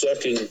whole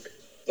sucking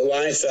the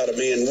life out of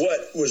me. And what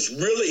was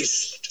really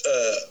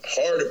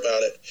hard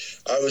about it,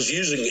 I was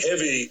using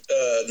heavy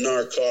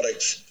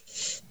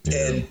narcotics.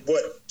 Yeah. And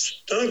what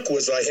stunk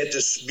was I had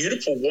this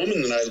beautiful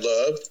woman that I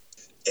loved,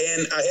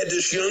 and I had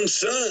this young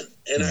son,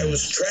 and I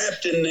was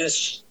trapped in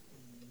this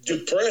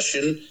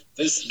depression,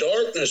 this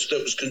darkness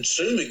that was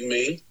consuming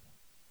me.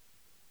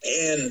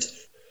 And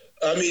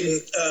I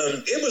mean,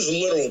 it was a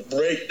little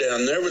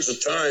breakdown. There was a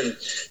time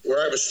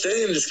where I was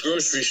staying in this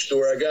grocery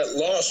store. I got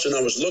lost and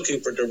I was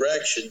looking for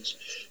directions.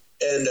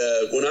 And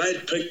when I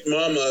had picked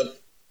Mom up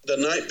the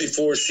night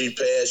before she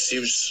passed,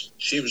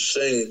 she was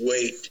saying,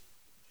 "Wait."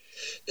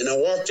 And I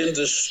walked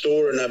into the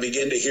store and I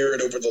began to hear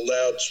it over the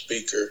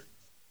loudspeaker.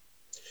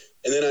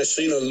 And then I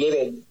seen a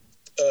little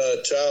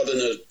child in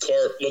a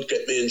cart look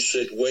at me and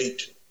said,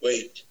 "Wait,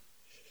 wait."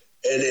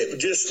 And it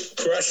just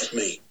crushed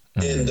me.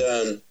 Mm-hmm.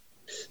 And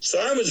so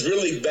I was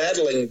really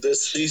battling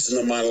this season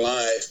of my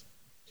life.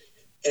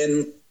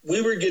 And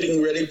we were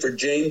getting ready for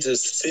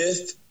James's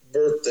 5th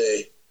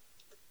birthday.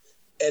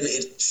 And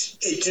it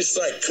just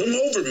like come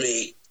over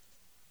me.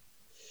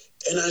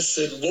 And I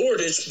said, "Lord,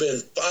 it's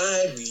been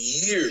 5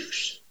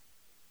 years.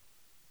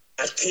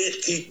 I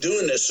can't keep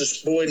doing this.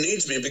 This boy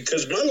needs me."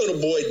 Because my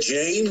little boy,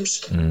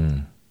 James,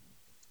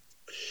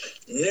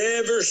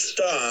 never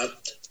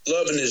stopped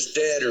loving his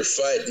dad or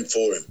fighting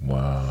for him.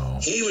 Wow.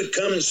 He would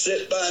come and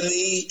sit by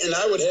me, and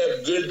I would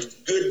have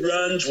good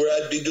runs where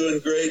I'd be doing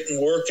great and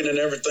working and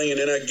everything, and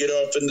then I'd get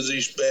off into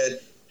these bad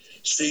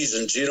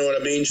seasons. You know what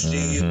I mean,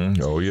 Steve?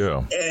 Mm-hmm. Oh,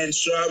 yeah. And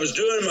so I was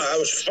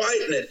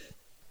fighting it,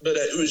 but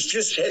it was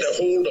just had a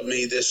hold of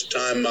me this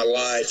time in my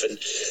life. And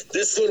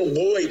this little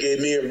boy gave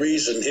me a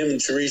reason. Him and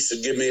Teresa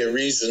gave me a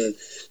reason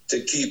to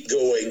keep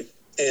going.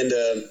 And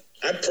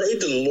I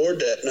prayed to the Lord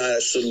that night. I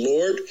said,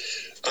 "Lord,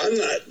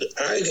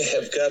 I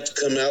have got to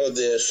come out of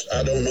this.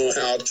 I don't know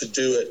how to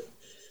do it,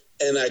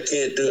 and I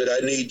can't do it.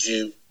 I need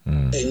you."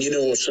 And you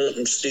know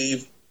something,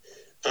 Steve?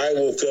 I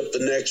woke up the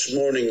next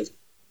morning,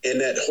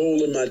 and that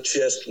hole in my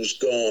chest was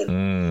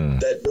gone.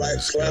 That black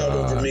cloud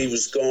over me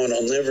was gone.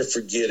 I'll never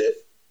forget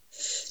it.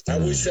 I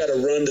wish I'd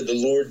have run to the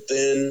Lord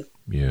then.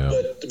 Yeah.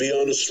 But to be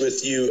honest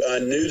with you, I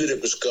knew that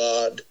it was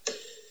God,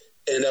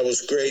 and I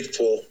was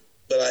grateful.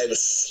 But I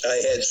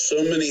had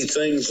so many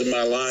things in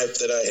my life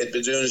that I had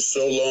been doing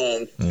so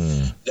long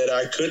that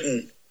I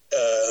couldn't.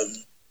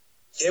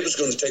 It was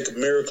going to take a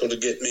miracle to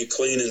get me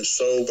clean and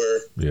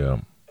sober. Yeah.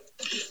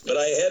 But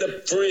I had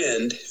a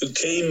friend who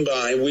came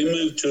by. We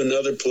moved to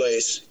another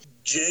place.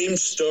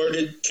 James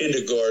started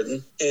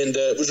kindergarten, and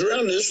it was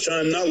around this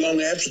time, not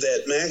long after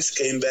that, Max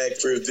came back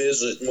for a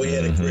visit, and we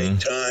had a great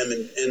time.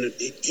 And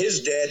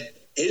his dad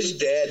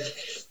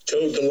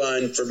towed the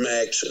line for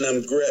Max, and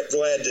I'm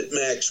glad that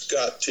Max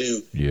got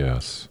to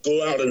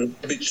go out and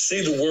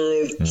see the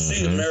world,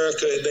 see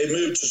America. They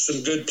moved to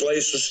some good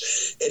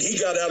places, and he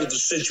got out of the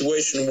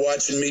situation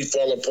watching me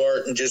fall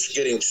apart and just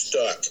getting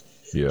stuck.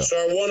 Yeah. So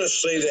I want to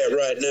say that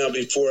right now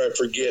before I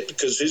forget,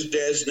 because his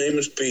dad's name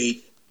is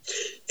Pete,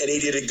 and he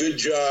did a good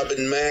job,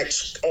 and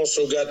Max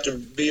also got to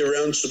be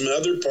around some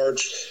other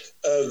parts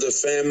of the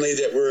family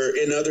that were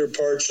in other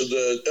parts of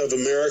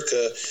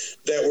America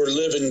that were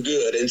living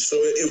good. And so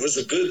it was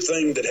a good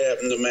thing that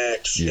happened to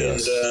Max.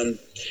 Yes. And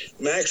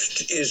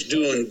Max is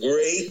doing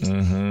great.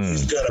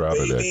 He's got Proud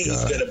a baby.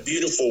 He's got a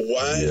beautiful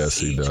wife. Yes,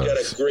 he does. He's got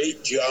a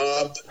great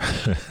job.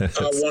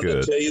 I want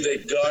to tell you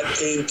that God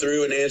came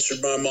through and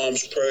answered my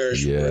mom's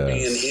prayers for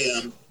me and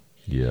him.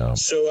 Yeah.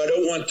 So I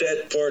don't want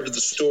that part of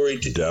the story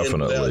to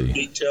end without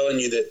me telling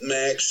you that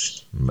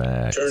Max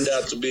turned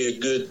out to be a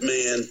good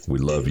man. We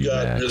love you,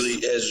 God Max.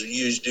 really has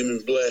used him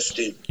and blessed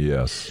him.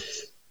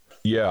 Yes.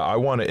 Yeah, I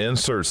want to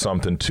insert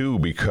something too,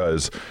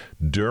 because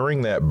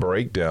during that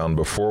breakdown,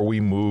 before we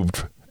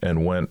moved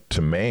and went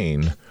to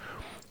Maine,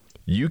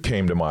 you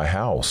came to my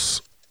house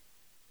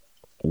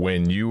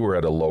when you were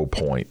at a low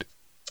point.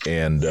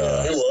 And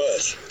I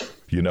was.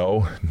 You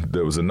know,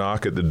 there was a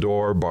knock at the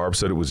door. Barb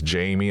said it was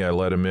Jamie. I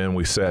let him in.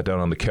 We sat down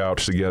on the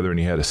couch together, and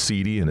he had a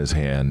CD in his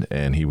hand,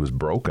 and he was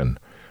broken.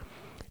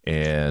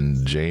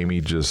 And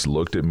Jamie just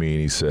looked at me,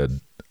 and he said,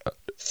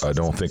 "I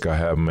don't think I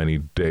have many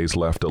days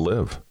left to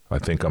live. I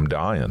think I'm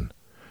dying."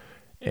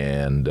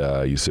 And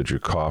you said you're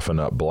coughing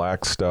up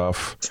black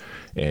stuff,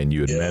 and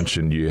you had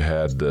mentioned you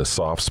had the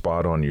soft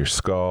spot on your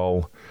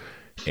skull,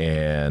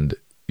 and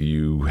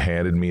you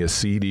handed me a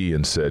CD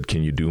and said,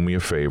 "Can you do me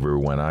a favor?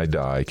 When I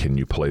die, can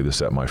you play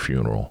this at my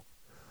funeral?"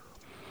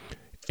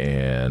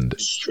 And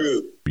it's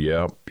true.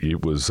 Yeah,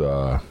 it was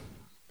a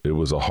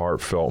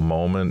heartfelt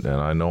moment, and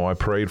I know I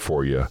prayed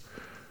for you,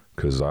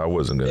 because I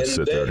wasn't going to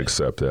sit there and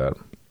accept that.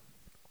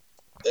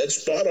 That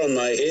spot on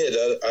my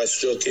head, I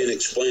still can't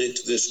explain it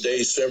to this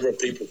day. Several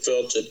people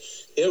felt it.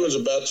 It was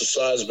about the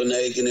size of an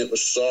egg, and it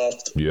was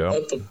soft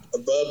up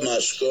above my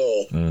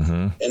skull,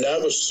 and I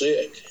was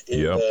sick.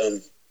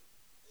 And,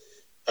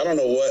 I don't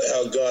know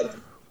how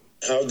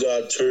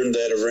God turned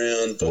that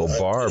around. But well,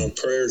 Barb,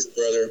 prayers,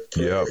 brother.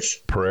 Prayers.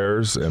 Yeah,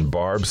 prayers. And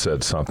Barb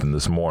said something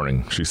this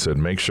morning. She said,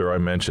 "Make sure I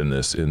mention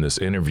this in this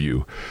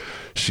interview."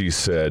 She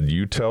said,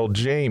 "You tell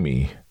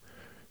Jamie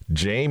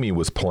Jamie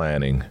was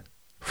planning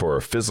for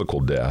a physical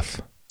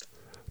death,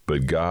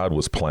 but God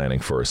was planning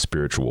for a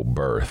spiritual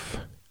birth.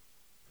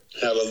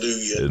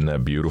 Hallelujah. Isn't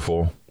that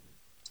beautiful?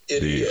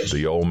 It is.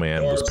 The old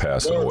man was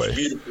passing away.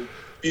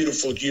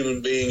 Beautiful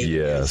human being and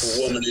yes.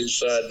 beautiful woman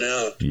inside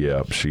now.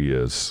 Yep, she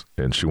is.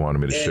 And she wanted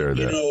me to share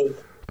that. You know,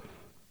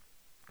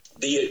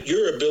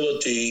 your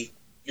ability,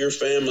 your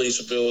family's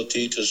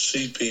ability to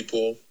see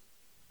people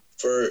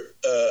for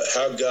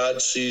how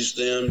God sees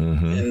them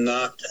and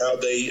not how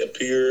they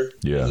appear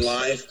in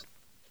life.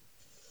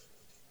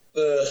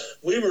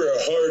 We were a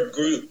hard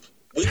group.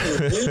 We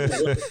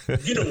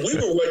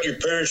were what your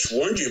parents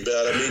warned you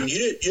about. I mean,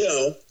 you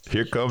know.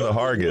 Here come the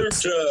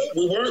Hargets.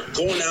 We weren't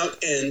going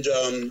out and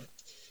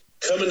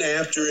coming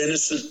after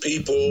innocent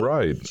people,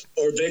 right?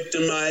 Or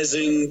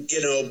victimizing,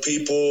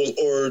 people,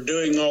 or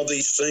doing all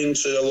these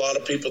things that a lot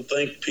of people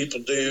think people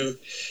do.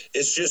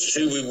 It's just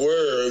who we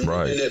were,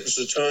 right? And it was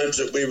the times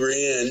that we were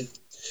in.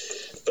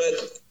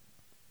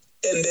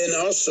 And then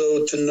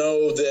also to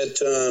know that.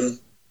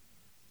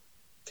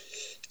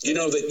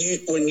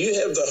 That when you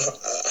have the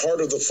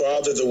heart of the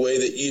Father the way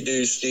that you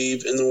do,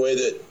 Steve, and the way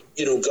that,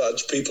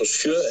 God's people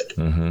should,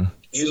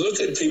 you look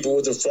at people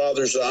with the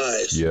Father's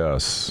eyes.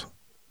 Yes.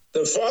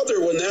 The Father,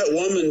 when that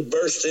woman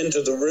burst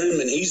into the room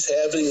and he's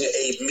having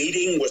a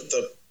meeting with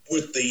the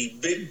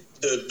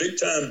big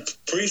time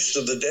priest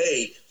of the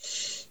day,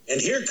 and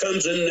here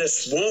comes in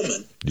this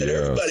woman, and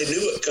everybody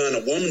knew what kind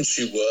of woman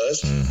she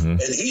was, and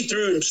he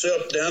threw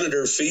himself down at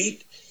her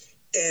feet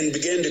and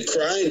began to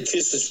cry and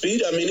kiss his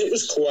feet. I mean, it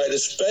was quite a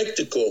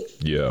spectacle.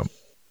 Yeah.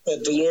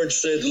 But the Lord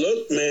said,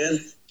 look, man,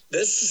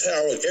 this is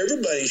how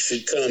everybody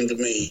should come to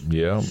me.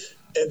 Yeah.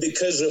 And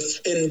because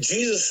in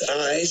Jesus'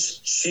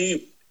 eyes,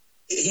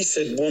 he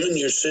said, woman,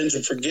 your sins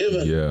are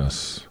forgiven.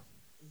 Yes.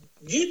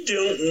 You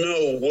don't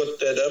know what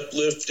that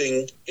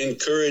uplifting,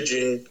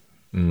 encouraging,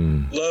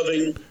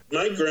 loving,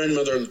 my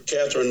grandmother,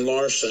 Catherine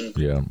Larson.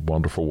 Yeah,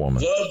 wonderful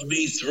woman. Loved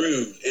me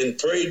through and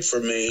prayed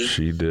for me.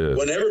 She did.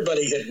 When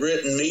everybody had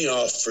written me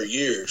off for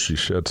years. She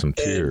shed some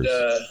tears.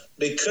 And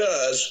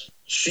because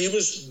she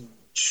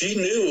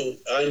knew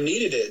I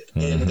needed it.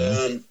 And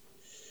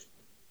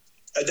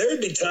there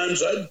would be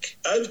times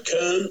I'd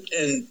come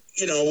and,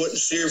 wouldn't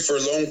see her for a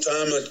long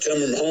time. I'd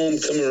come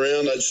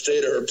around, I'd stay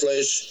at her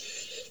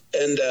place.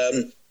 And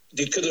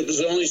because it was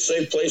the only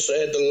safe place I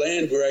had to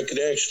land where I could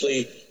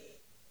actually,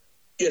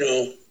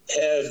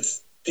 have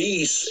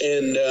peace.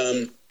 And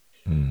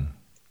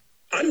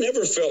I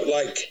never felt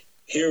like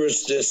here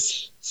was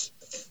this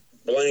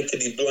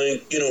blankety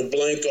blank,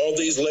 blank, all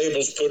these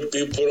labels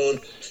people put on.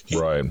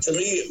 Right. To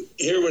me,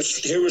 here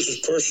was this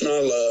person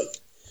I loved.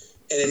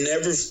 And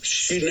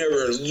she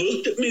never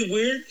looked at me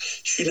weird.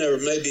 She never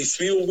made me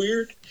feel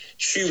weird.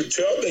 She would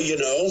tell me,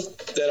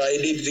 that I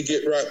needed to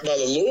get right by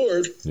the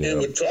Lord and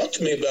would talk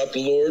to me about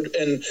the Lord.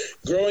 And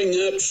growing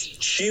up,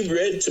 she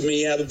read to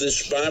me out of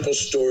this Bible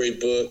story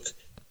book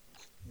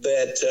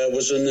that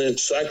was in the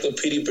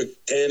Encyclopedia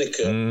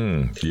Britannica.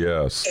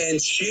 Yes. And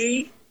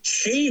she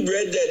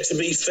read that to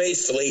me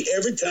faithfully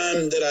every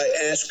time that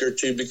I asked her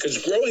to, because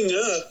growing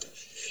up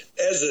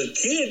as a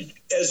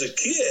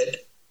kid,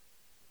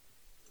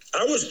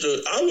 I was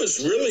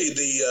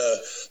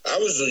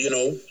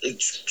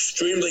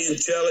extremely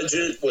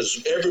intelligent.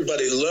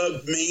 Everybody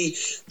loved me.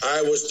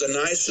 I was the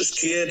nicest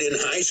kid in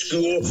high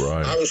school.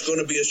 Right. I was going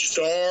to be a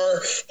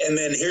star, and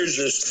then here's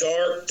this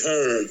dark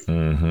turn.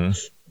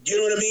 You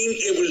know what I mean?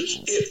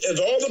 Of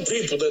all the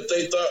people that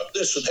they thought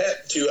this would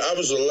happen to, I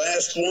was the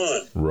last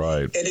one.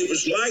 Right. And it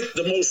was like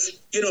the most,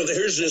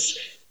 here's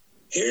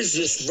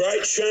this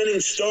bright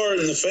shining star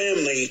in the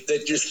family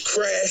that just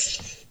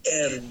crashed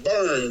and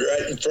burned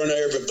right in front of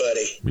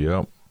everybody.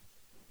 Yep.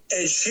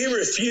 And she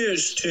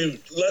refused to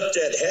let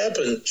that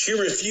happen. She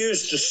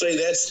refused to say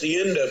that's the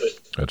end of it.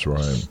 That's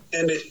right.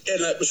 And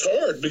it was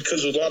hard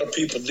because a lot of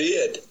people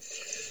did.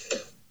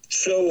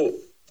 So,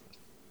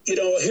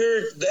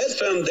 here, that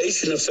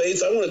foundation of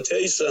faith, I want to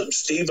tell you something,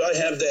 Steve. I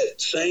have that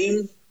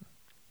same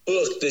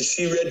book that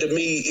she read to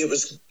me. It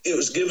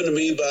was given to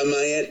me by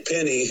my Aunt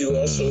Penny, who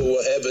also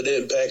will have an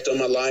impact on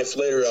my life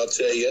later, I'll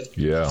tell you.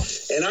 Yeah.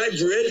 And I've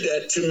read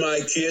that to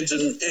my kids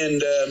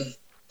and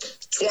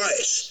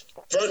twice,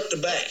 front to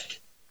back.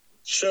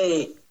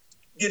 So,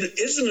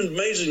 isn't it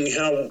amazing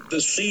how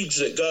the seeds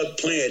that God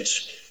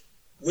plants,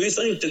 we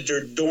think that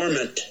they're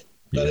dormant,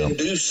 but in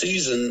due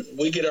season,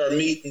 we get our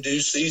meat in due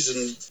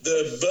season.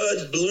 The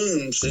bud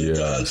blooms, and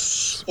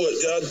what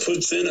God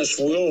puts in us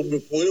will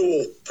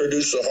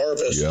produce a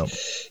harvest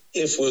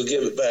if we'll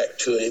give it back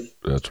to Him.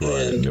 That's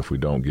right, and if we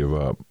don't give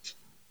up.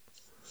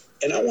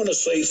 And I want to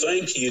say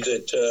thank you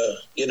that,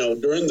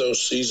 during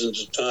those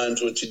seasons of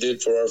times, what you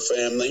did for our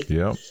family.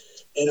 Yeah.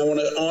 And I want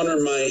to honor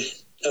my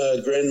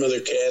grandmother,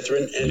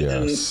 Catherine, and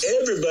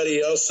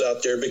everybody else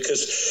out there,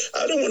 because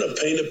I don't want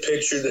to paint a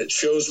picture that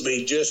shows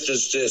me just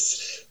as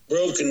this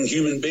broken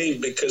human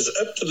being, because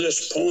up to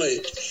this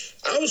point,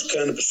 I was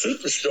kind of a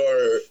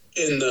superstar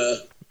in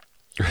the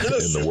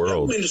world. I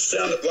don't mean to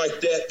sound it like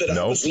that, but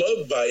I was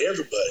loved by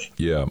everybody.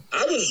 Yeah.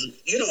 I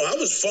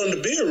was fun to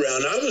be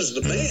around. I was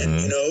the man,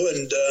 and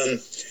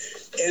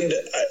And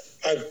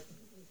I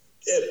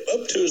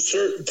up to a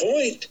certain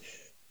point,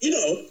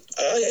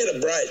 I had a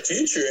bright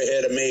future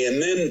ahead of me,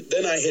 and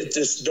then I hit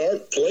this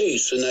dark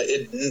place, and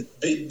I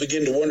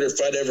began to wonder if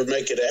I'd ever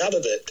make it out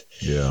of it.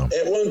 Yeah.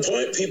 At one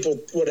point, people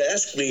would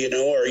ask me, do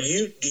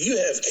you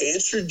have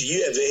cancer? Do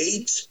you have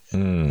AIDS?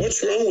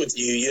 What's wrong with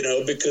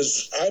you?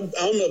 Because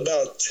I'm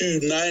about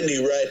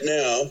 290 right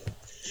now,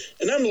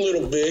 and I'm a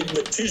little big,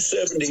 but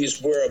 270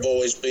 is where I've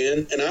always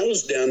been, and I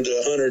was down to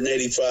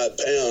 185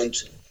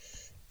 pounds,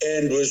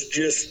 and was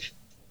just.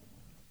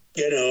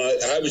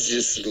 I was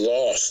just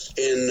lost.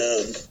 And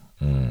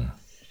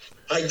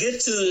I get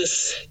to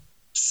this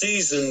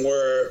season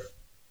where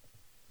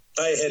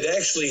I had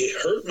actually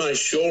hurt my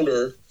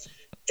shoulder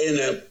in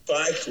a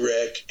bike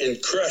wreck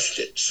and crushed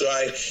it. So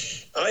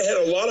I had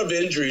a lot of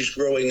injuries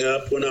growing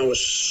up. When I was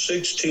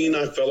 16,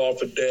 I fell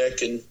off a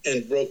deck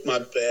and broke my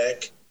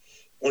back.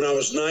 When I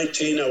was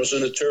 19, I was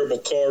in a terrible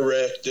car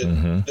wreck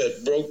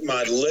that broke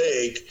my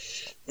leg.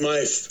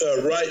 My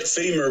right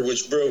femur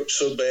was broke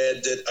so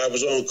bad that I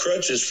was on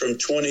crutches from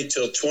 20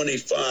 till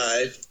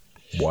 25.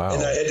 Wow.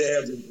 And I had to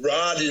have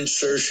rod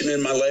insertion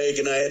in my leg,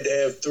 and I had to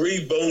have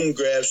 3 bone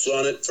grafts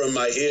on it from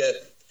my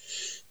hip.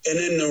 And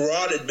then the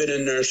rod had been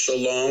in there so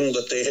long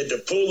that they had to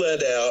pull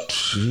that out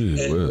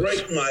and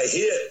break my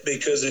hip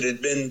because it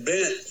had been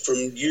bent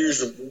from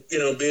years of,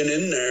 being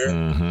in there.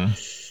 Mm-hmm.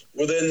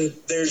 Well, then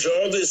there's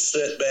all this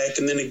setback,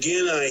 and then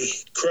again I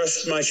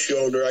crushed my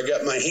shoulder. I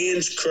got my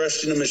hands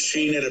crushed in a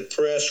machine at a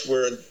press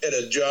at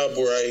a job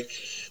where I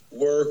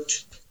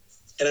worked.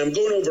 And I'm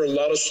going over a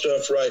lot of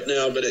stuff right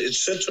now, but it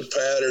sets a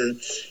pattern.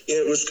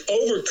 It was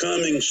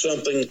overcoming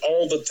something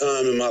all the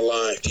time in my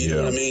life. You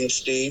know what I mean,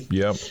 Steve?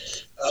 Yep.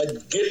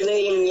 I'd get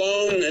rolling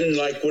along, and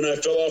like when I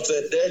fell off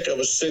that deck, I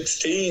was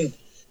 16.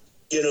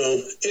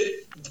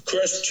 It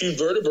crushed 2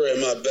 vertebrae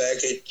in my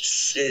back. It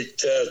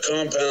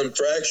compound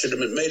fractured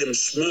them. It made them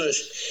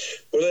smush.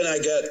 Well, then I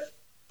got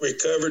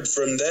recovered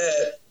from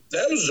that.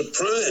 That was the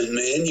prime,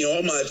 man.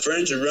 All my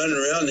friends are running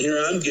around, and here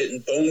I'm getting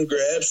bone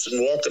grafts and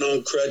walking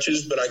on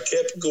crutches, but I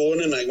kept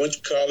going, and I went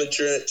to college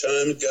during that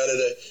time and got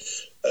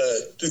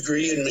a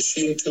degree in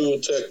machine tool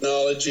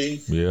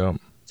technology. Yeah.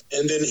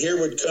 And then here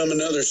would come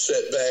another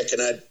setback,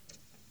 and I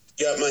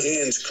got my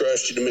hands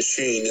crushed in a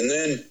machine. And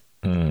then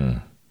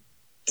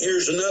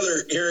here's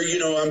another,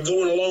 I'm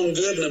going along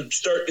good, and I'm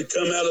starting to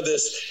come out of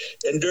this.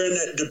 And during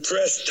that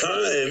depressed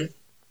time,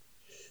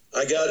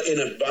 I got in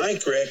a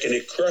bike wreck, and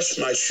it crushed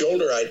my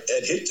shoulder. I'd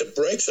hit the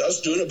brakes. I was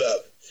doing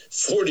about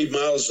 40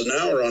 miles an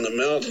hour on a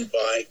mountain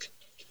bike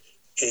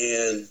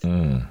and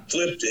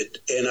flipped it,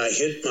 and I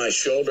hit my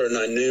shoulder, and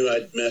I knew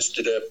I'd messed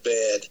it up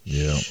bad.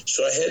 Yeah.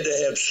 So I had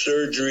to have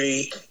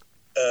surgery.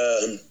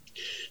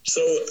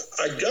 So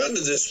I got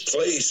into this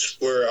place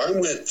where I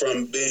went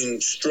from being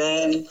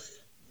strong,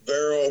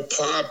 very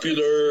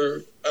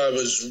popular. I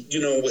was,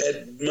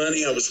 had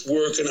money. I was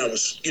working. I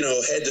was,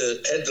 had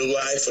the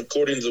life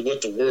according to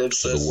what the world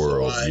says. The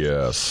world,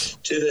 yes.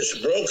 To this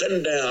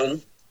broken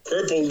down,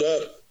 crippled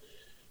up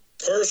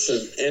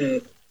person.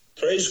 And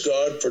praise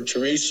God for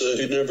Teresa,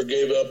 who never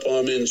gave up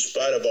on me in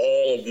spite of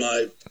all of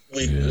my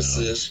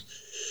weaknesses.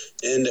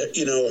 Yeah. And,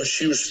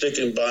 she was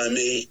sticking by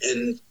me.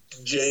 And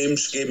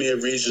James gave me a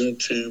reason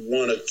to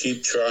want to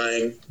keep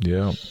trying.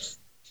 Yeah.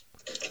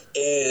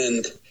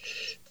 And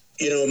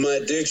my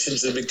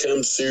addictions have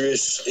become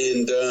serious,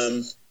 and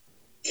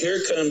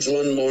here comes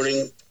one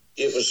morning.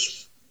 It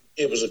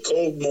was a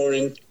cold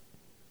morning.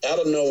 Out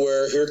of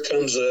nowhere, here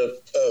comes a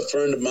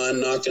friend of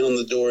mine knocking on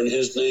the door, and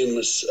his name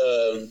was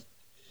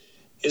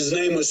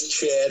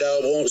Chad. I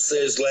won't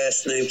say his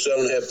last name, so I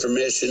don't have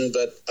permission.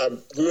 But I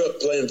grew up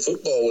playing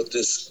football with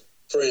this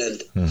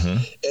friend,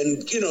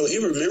 and he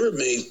remembered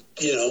me,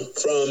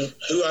 from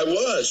who I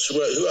was,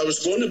 who I was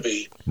going to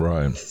be.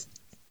 Right.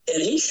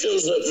 And he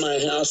shows up at my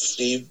house,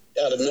 Steve,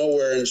 out of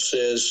nowhere and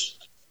says,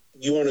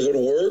 "You want to go to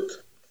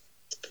work?"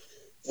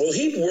 Well,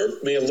 he'd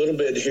worked me a little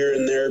bit here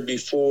and there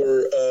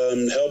before,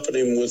 helping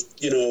him with,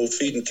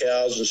 feeding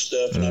cows and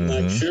stuff. And I'm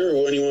like, "Sure,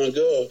 when do you want to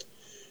go?"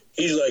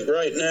 He's like,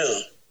 "Right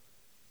now."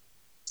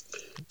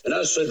 And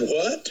I said,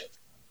 "What?"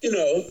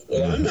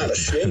 Well, I'm out of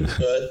shape,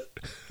 but,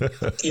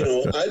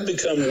 I'd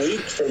become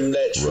weak from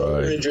that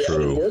shoulder injury. I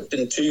hadn't worked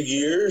in 2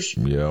 years.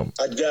 Yeah.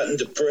 I'd gotten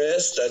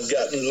depressed. I'd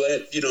gotten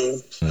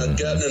I'd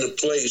gotten in a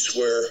place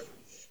where,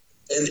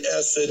 and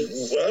I said,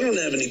 "Well, I don't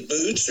have any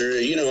boots or,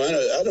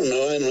 I don't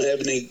know. I don't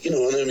have any, I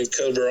don't have any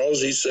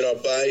coveralls." He said,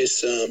 "I'll buy you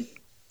some."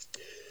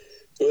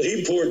 Well,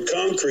 he poured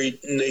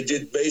concrete and they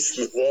did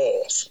basement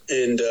walls.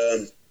 And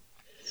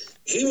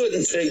he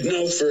wouldn't take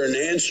no for an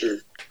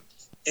answer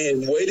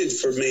and waited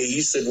for me.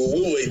 He said, "Well,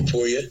 we'll wait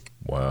for you."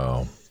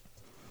 Wow.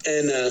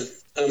 And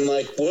I'm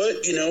like,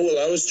 "What?" Well,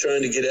 I was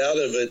trying to get out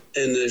of it,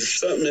 and there's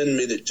something in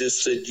me that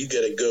just said, "You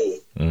got to go."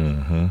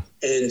 Mm-hmm.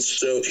 And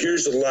so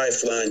here's a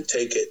lifeline.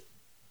 Take it.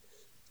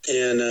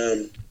 And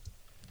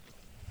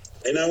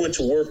I went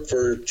to work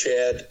for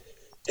Chad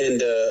and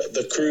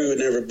the crew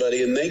and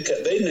everybody, and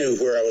they knew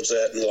where I was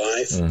at in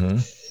life. Mm-hmm.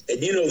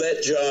 And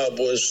that job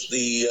was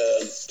the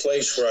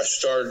place where I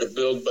started to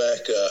build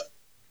back up.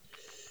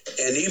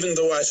 And even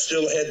though I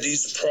still had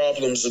these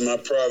problems in my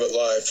private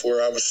life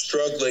where I was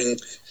struggling,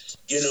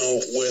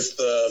 with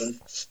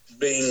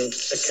being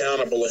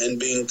accountable and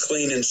being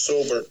clean and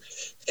sober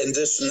and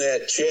this and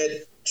that,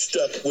 Chad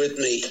stuck with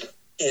me.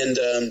 And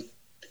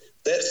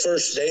that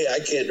first day, I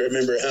can't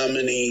remember how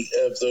many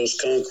of those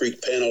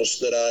concrete panels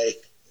that I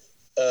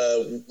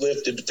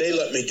lifted, but they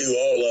let me do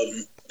all of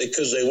them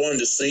because they wanted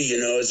to see,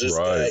 is this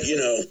guy,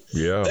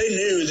 Yeah. They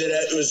knew that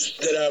I was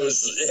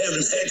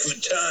having a heck of a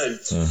time.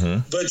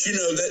 Mm-hmm. But,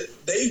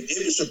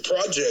 it was a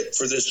project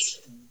for this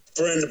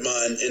friend of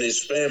mine and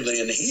his family,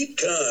 and he'd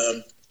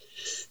come,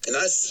 and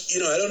I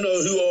don't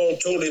know who all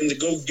told him to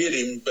go get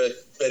him,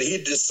 but he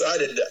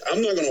decided,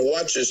 I'm not going to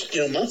watch this.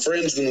 My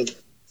friend's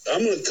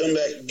I'm going to come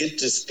back and get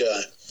this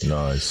guy.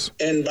 Nice.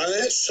 And by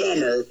that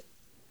summer,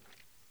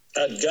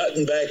 I'd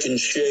gotten back in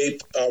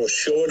shape. I was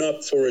showing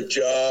up for a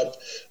job.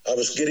 I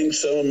was getting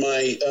some of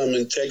my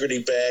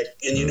integrity back.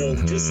 And,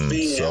 just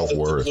being out of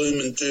the gloom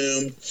and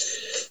doom,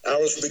 I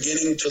was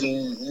beginning to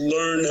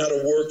learn how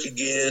to work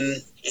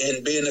again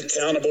and being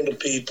accountable to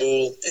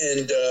people.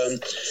 And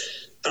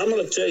I'm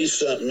going to tell you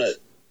something. That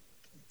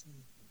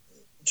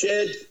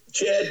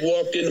Chad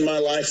walked into my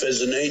life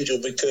as an angel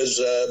because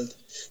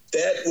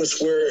that was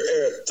where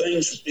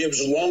it was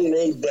a long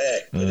road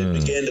back, but it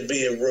began to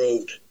be a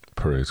road.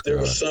 Praise there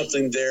God. was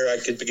something there I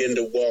could begin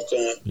to walk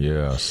on.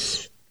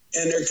 Yes.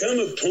 And there come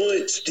a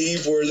point,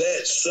 Steve, where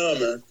that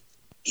summer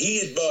he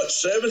had bought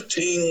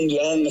 17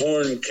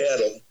 longhorn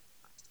cattle,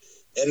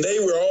 and they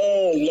were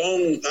all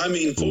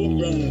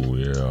full-grown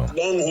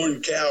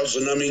longhorn cows,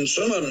 and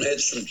some of them had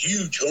some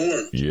huge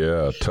horns.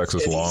 Yeah,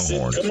 Texas and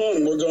Longhorns. He said, come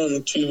on, we're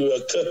going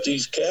to cut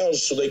these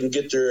cows so they can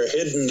get their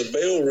head in the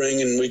bell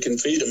ring and we can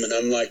feed them. And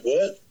I'm like,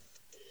 what?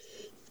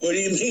 What do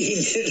you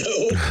mean?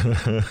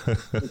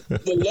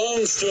 But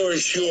long story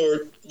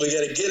short, we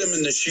got to get them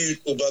in the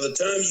chute. Well, by the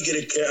time you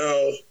get a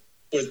cow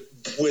with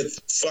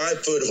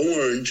 5-foot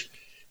horns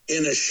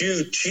in a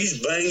chute, she's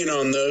banging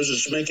on those.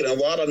 It's making a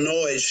lot of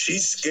noise.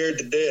 She's scared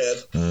to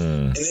death.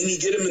 And then you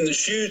get them in the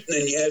chute, and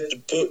then you have to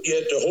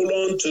hold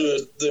on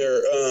to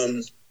their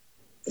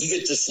you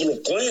get this little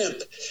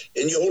clamp,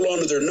 and you hold on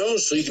to their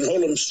nose so you can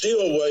hold them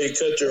still while you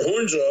cut their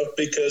horns off,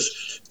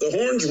 because the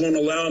horns won't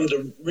allow them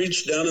to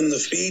reach down in the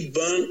feed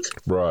bunk.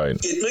 Right.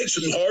 It makes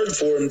them hard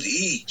for them to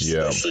eat,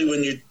 especially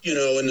when you're,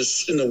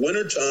 in the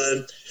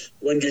wintertime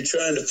when you're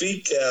trying to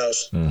feed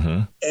cows.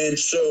 Mm-hmm. And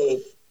so,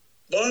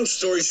 long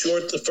story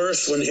short, the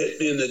first one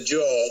hit me in the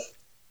jaw.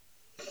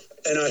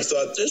 And I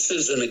thought, this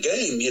isn't a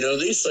game.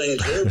 These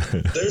things,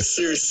 they're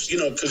serious,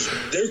 because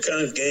they're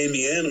kind of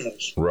gamey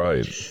animals.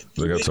 Right.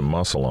 They got some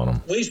muscle on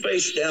them. We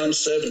faced down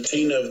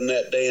 17 of them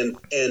that day. And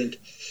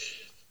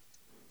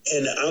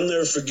I'll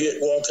never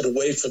forget walking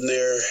away from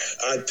there.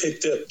 I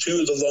picked up 2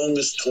 of the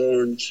longest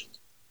horns,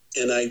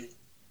 and I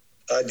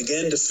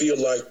began to feel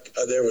like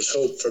there was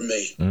hope for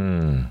me.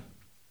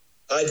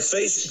 I'd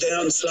faced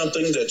down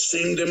something that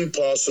seemed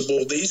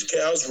impossible. These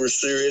cows were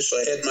serious.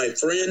 I had my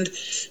friend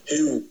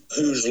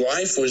whose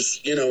life was,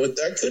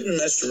 I couldn't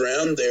mess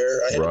around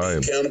there. I had to be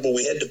accountable.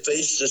 We had to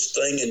face this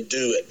thing and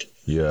do it.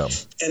 Yeah.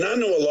 And I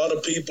know a lot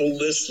of people,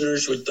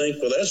 listeners, would think,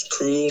 well, that's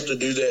cruel to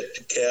do that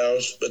to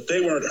cows, but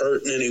they weren't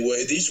hurting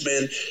anyway. These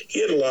men,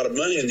 he had a lot of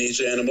money in these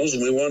animals,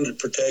 and we wanted to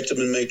protect them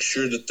and make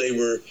sure that they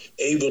were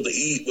able to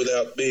eat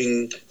without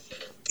being,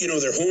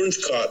 their horns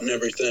caught and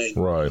everything.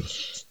 Right.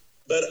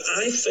 But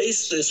I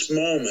faced this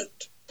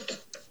moment,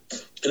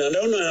 and I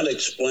don't know how to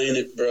explain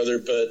it, brother,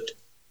 but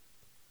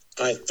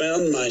I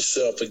found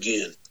myself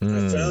again.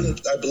 I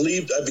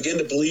began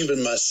to believe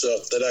in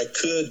myself that I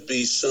could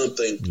be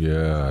something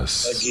again.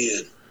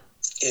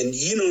 And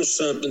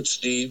something,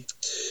 Steve,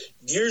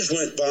 years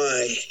went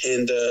by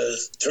and a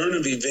turn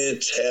of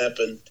events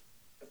happened.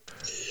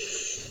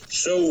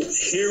 So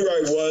here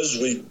I was,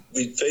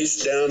 we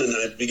faced down, and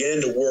I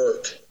began to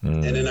work.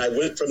 And then I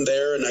went from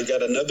there, and I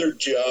got another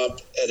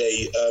job at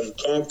a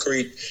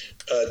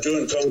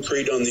doing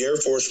concrete on the Air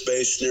Force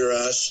Base near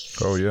us.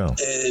 Oh, yeah.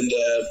 And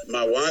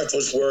my wife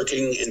was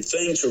working, and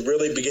things were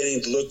really beginning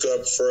to look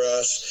up for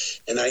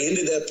us. And I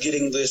ended up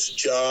getting this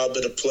job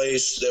at a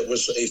place that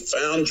was a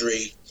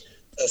foundry,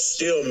 a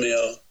steel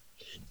mill.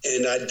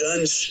 And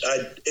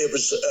it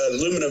was an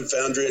aluminum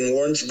foundry in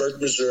Warrensburg,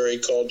 Missouri,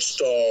 called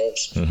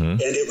Stahls.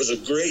 And it was a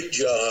great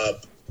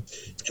job.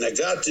 And I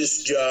got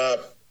this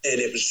job, and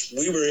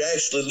we were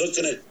actually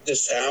looking at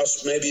this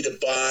house, maybe to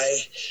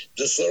buy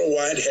this little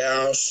white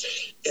house.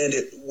 And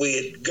we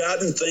had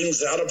gotten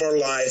things out of our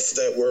life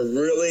that were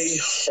really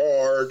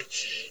hard.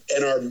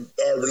 And our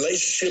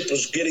relationship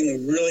was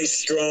getting really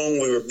strong.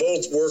 We were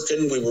both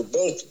working. We were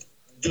both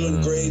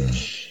doing great.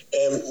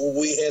 And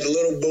we had a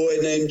little boy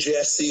named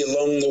Jesse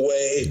along the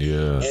way.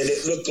 Yes. And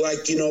it looked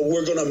like,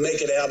 we're going to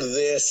make it out of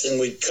this. And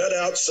we cut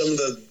out some of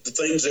the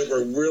things that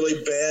were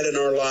really bad in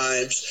our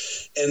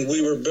lives. And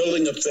we were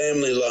building a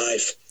family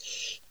life.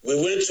 We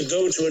went to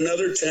go to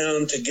another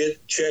town to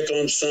check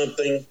on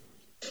something.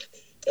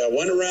 I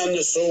went around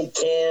this old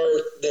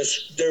car.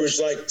 There was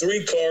like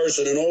 3 cars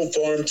and an old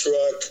farm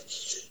truck.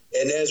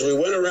 And as we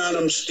went around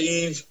them,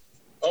 Steve,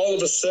 all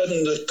of a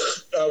sudden,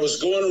 I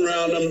was going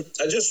around them.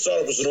 I just thought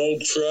it was an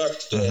old truck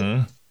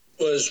that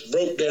was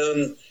broke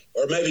down,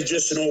 or maybe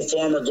just an old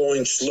farmer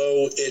going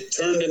slow. It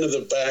turned into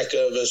the back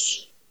of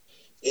us.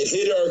 It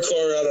hit our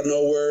car out of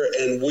nowhere,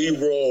 and we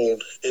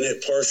rolled, and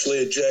it partially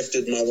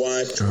ejected my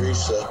wife,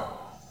 Teresa,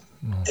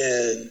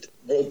 and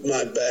broke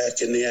my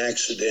back in the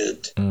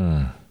accident.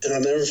 And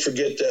I'll never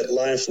forget that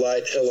Life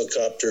Flight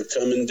helicopter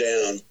coming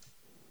down,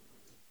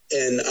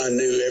 and I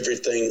knew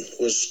everything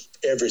was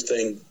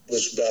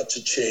about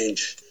to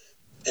change.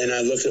 And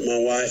I looked at my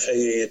wife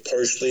hanging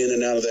partially in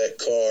and out of that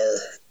car,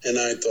 and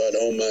I thought,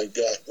 oh my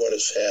God, what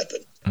has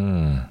happened?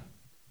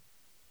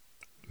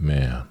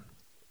 Man.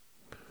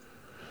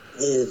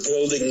 We were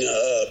building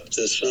up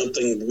to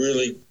something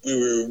really,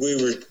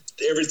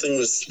 everything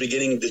was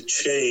beginning to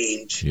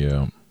change.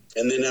 Yeah.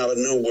 And then out of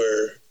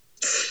nowhere,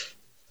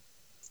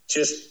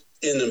 just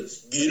in a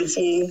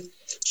beautiful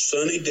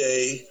sunny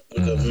day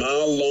with a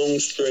mile-long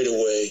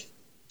straightaway,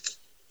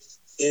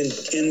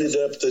 ended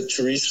up that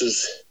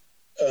Teresa's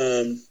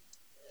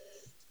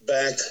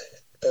back.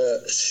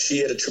 She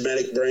had a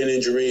traumatic brain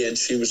injury and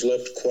she was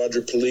left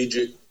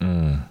quadriplegic.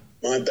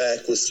 My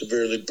back was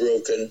severely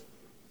broken.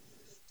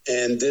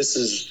 And this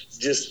is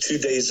just 2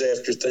 days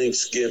after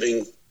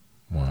Thanksgiving.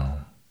 Wow.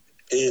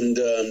 And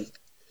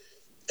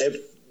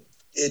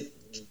it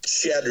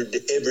shattered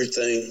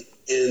everything.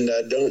 And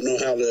I don't know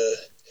how to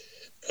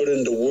put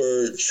into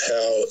words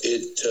how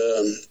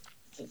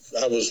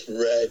I was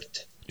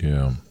wrecked.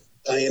 Yeah.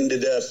 I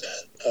ended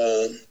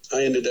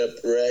up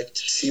wrecked.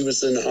 She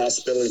was in the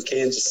hospital in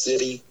Kansas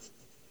City,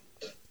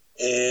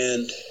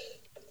 and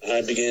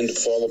I began to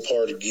fall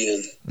apart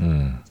again.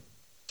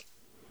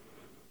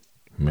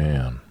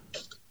 Man.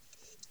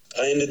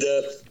 I ended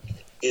up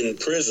in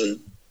prison,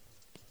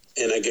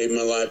 and I gave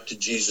my life to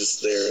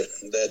Jesus there.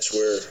 And that's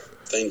where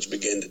things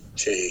began to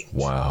change.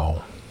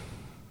 Wow.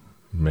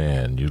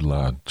 Man, you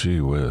lied.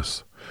 Gee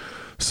whiz.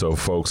 So,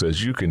 folks,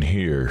 as you can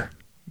hear,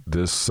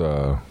 this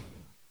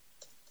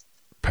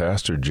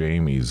Pastor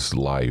Jamie's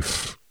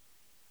life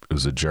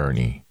is a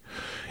journey.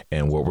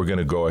 And what we're going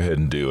to go ahead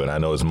and do, and I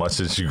know as much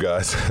as you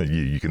guys,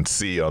 you can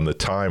see on the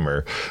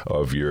timer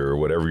of your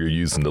whatever you're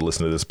using to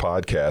listen to this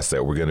podcast,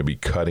 that we're going to be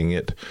cutting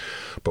it.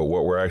 But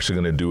what we're actually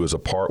going to do is a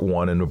part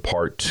 1 and a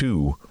part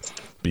 2,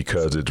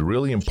 because it's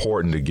really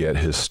important to get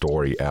his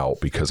story out,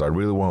 because I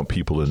really want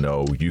people to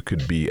know you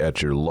could be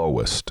at your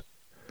lowest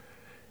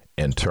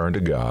and turn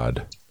to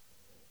God,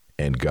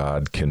 and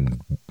God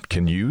can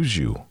use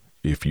you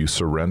if you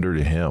surrender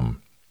to him.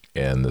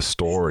 And the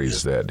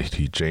stories that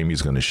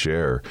Jamie's going to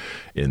share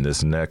in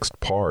this next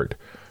part,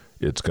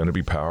 it's going to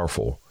be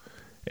powerful.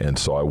 And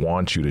so I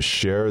want you to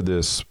share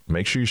this.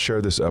 Make sure you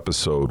share this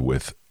episode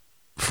with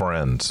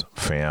friends,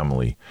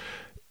 family,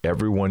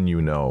 everyone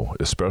you know,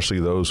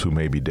 especially those who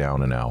may be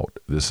down and out.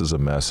 This is a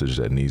message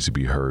that needs to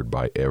be heard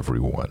by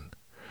everyone.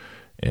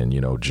 And,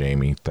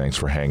 Jamie, thanks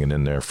for hanging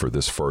in there for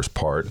this first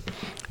part.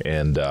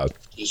 And,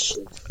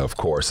 of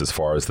course, as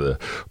far as the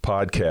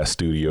podcast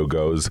studio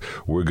goes,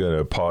 we're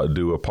going to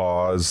do a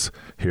pause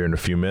here in a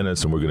few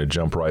minutes, and we're going to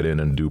jump right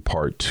in and do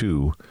part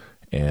 2.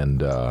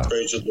 And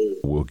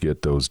we'll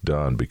get those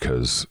done,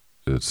 because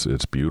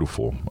it's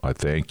beautiful. I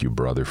thank you,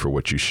 brother, for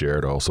what you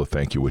shared. I also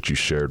thank you what you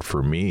shared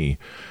for me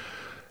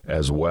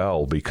as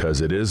well,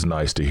 because it is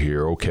nice to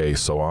hear, okay,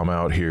 so I'm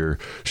out here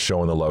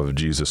showing the love of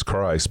Jesus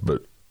Christ,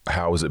 but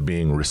how is it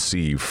being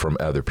received from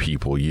other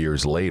people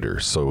years later?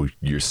 So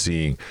you're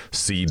seeing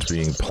seeds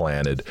being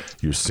planted.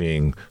 You're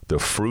seeing the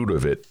fruit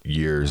of it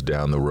years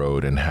down the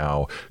road, and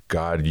how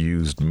God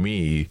used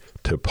me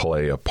to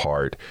play a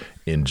part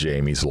in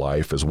Jamie's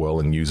life as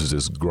well, and uses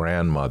his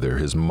grandmother,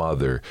 his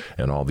mother,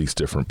 and all these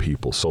different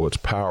people. So it's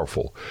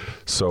powerful.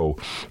 So,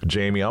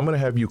 Jamie, I'm going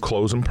to have you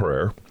close in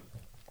prayer.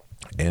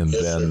 And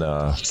then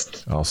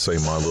I'll say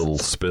my little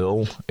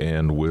spill,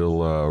 and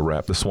we'll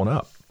wrap this one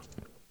up.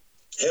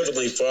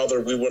 Heavenly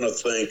Father, we want to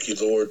thank you,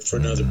 Lord, for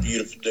another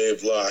beautiful day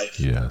of life.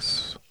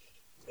 Yes.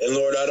 And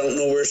Lord, I don't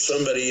know where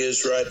somebody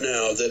is right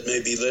now that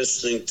may be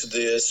listening to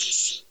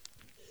this,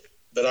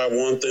 but I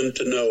want them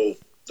to know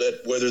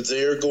that whether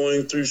they're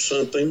going through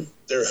something,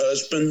 their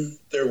husband,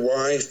 their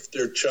wife,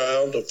 their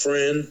child, a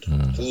friend,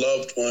 a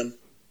loved one,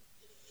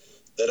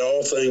 that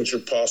all things are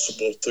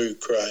possible through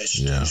Christ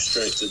who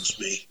strengthens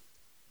me.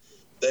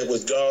 That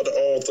with God,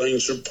 all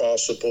things are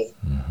possible.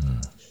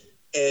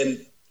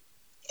 And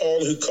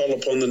all who call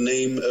upon the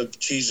name of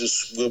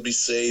Jesus will be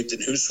saved,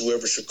 and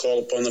whosoever shall call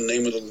upon the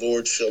name of the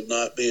Lord shall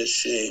not be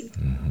ashamed.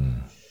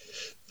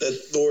 That,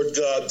 Lord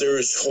God, there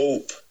is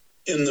hope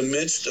in the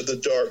midst of the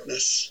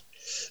darkness.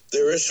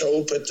 There is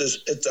hope at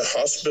the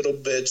hospital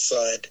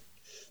bedside.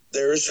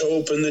 There is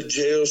hope in the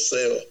jail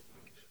cell.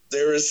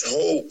 There is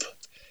hope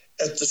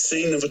at the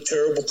scene of a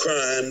terrible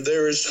crime.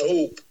 There is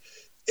hope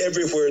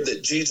everywhere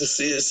that Jesus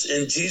is,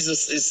 and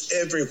Jesus is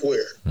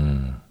everywhere.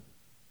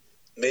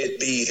 May it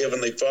be,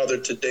 Heavenly Father,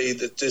 today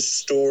that this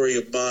story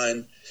of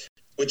mine,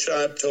 which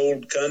I've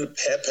told kind of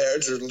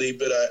haphazardly,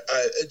 but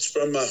it's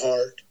from my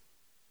heart,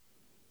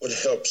 would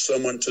help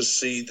someone to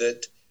see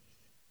that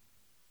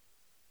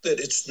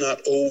it's not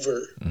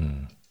over.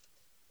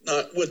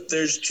 Not with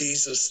there's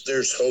Jesus,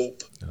 there's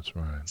hope. That's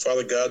right.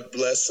 Father God,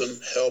 bless them,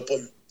 help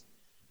them,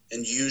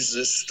 and use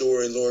this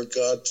story, Lord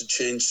God, to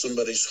change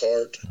somebody's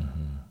heart.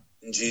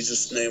 In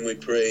Jesus' name we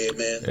pray,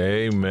 amen.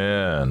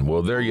 Amen.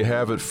 Well, there you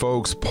have it,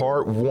 folks.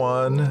 Part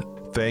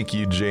 1. Thank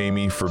you,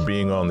 Jamie, for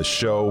being on the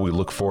show. We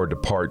look forward to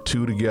part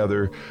 2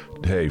 together.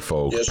 Hey,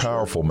 folks, yes,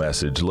 powerful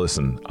message.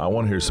 Listen, I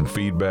want to hear some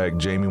feedback.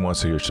 Jamie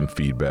wants to hear some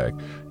feedback.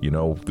 You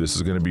know, this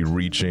is going to be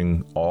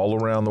reaching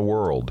all around the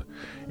world,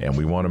 and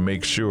we want to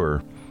make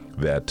sure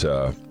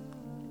that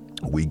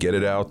we get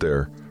it out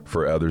there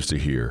for others to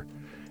hear.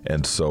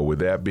 And so with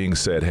that being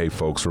said, hey,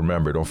 folks,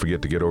 remember, don't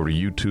forget to get over to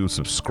YouTube,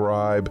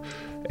 subscribe,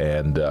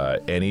 and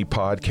any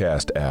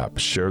podcast app.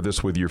 Share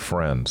this with your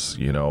friends.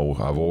 You know,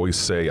 I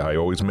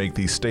always make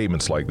these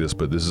statements like this,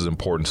 but this is an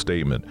important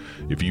statement.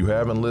 If you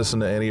haven't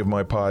listened to any of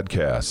my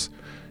podcasts,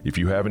 if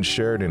you haven't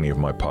shared any of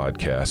my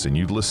podcasts, and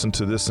you've listened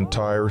to this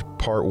entire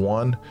part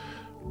 1,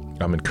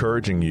 I'm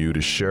encouraging you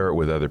to share it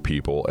with other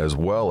people, as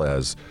well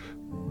as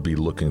be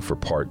looking for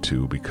part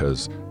 2,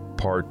 because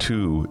part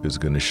 2 is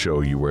going to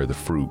show you where the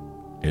fruit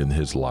in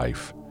his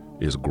life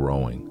is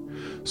growing.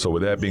 So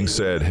with that being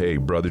said, hey,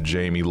 Brother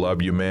Jamie,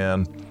 love you,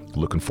 man.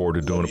 Looking forward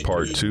to doing a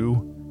part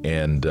 2.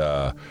 And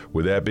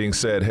with that being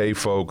said, hey,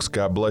 folks,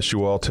 God bless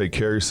you all. Take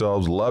care of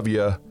yourselves. Love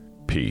ya.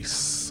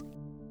 Peace.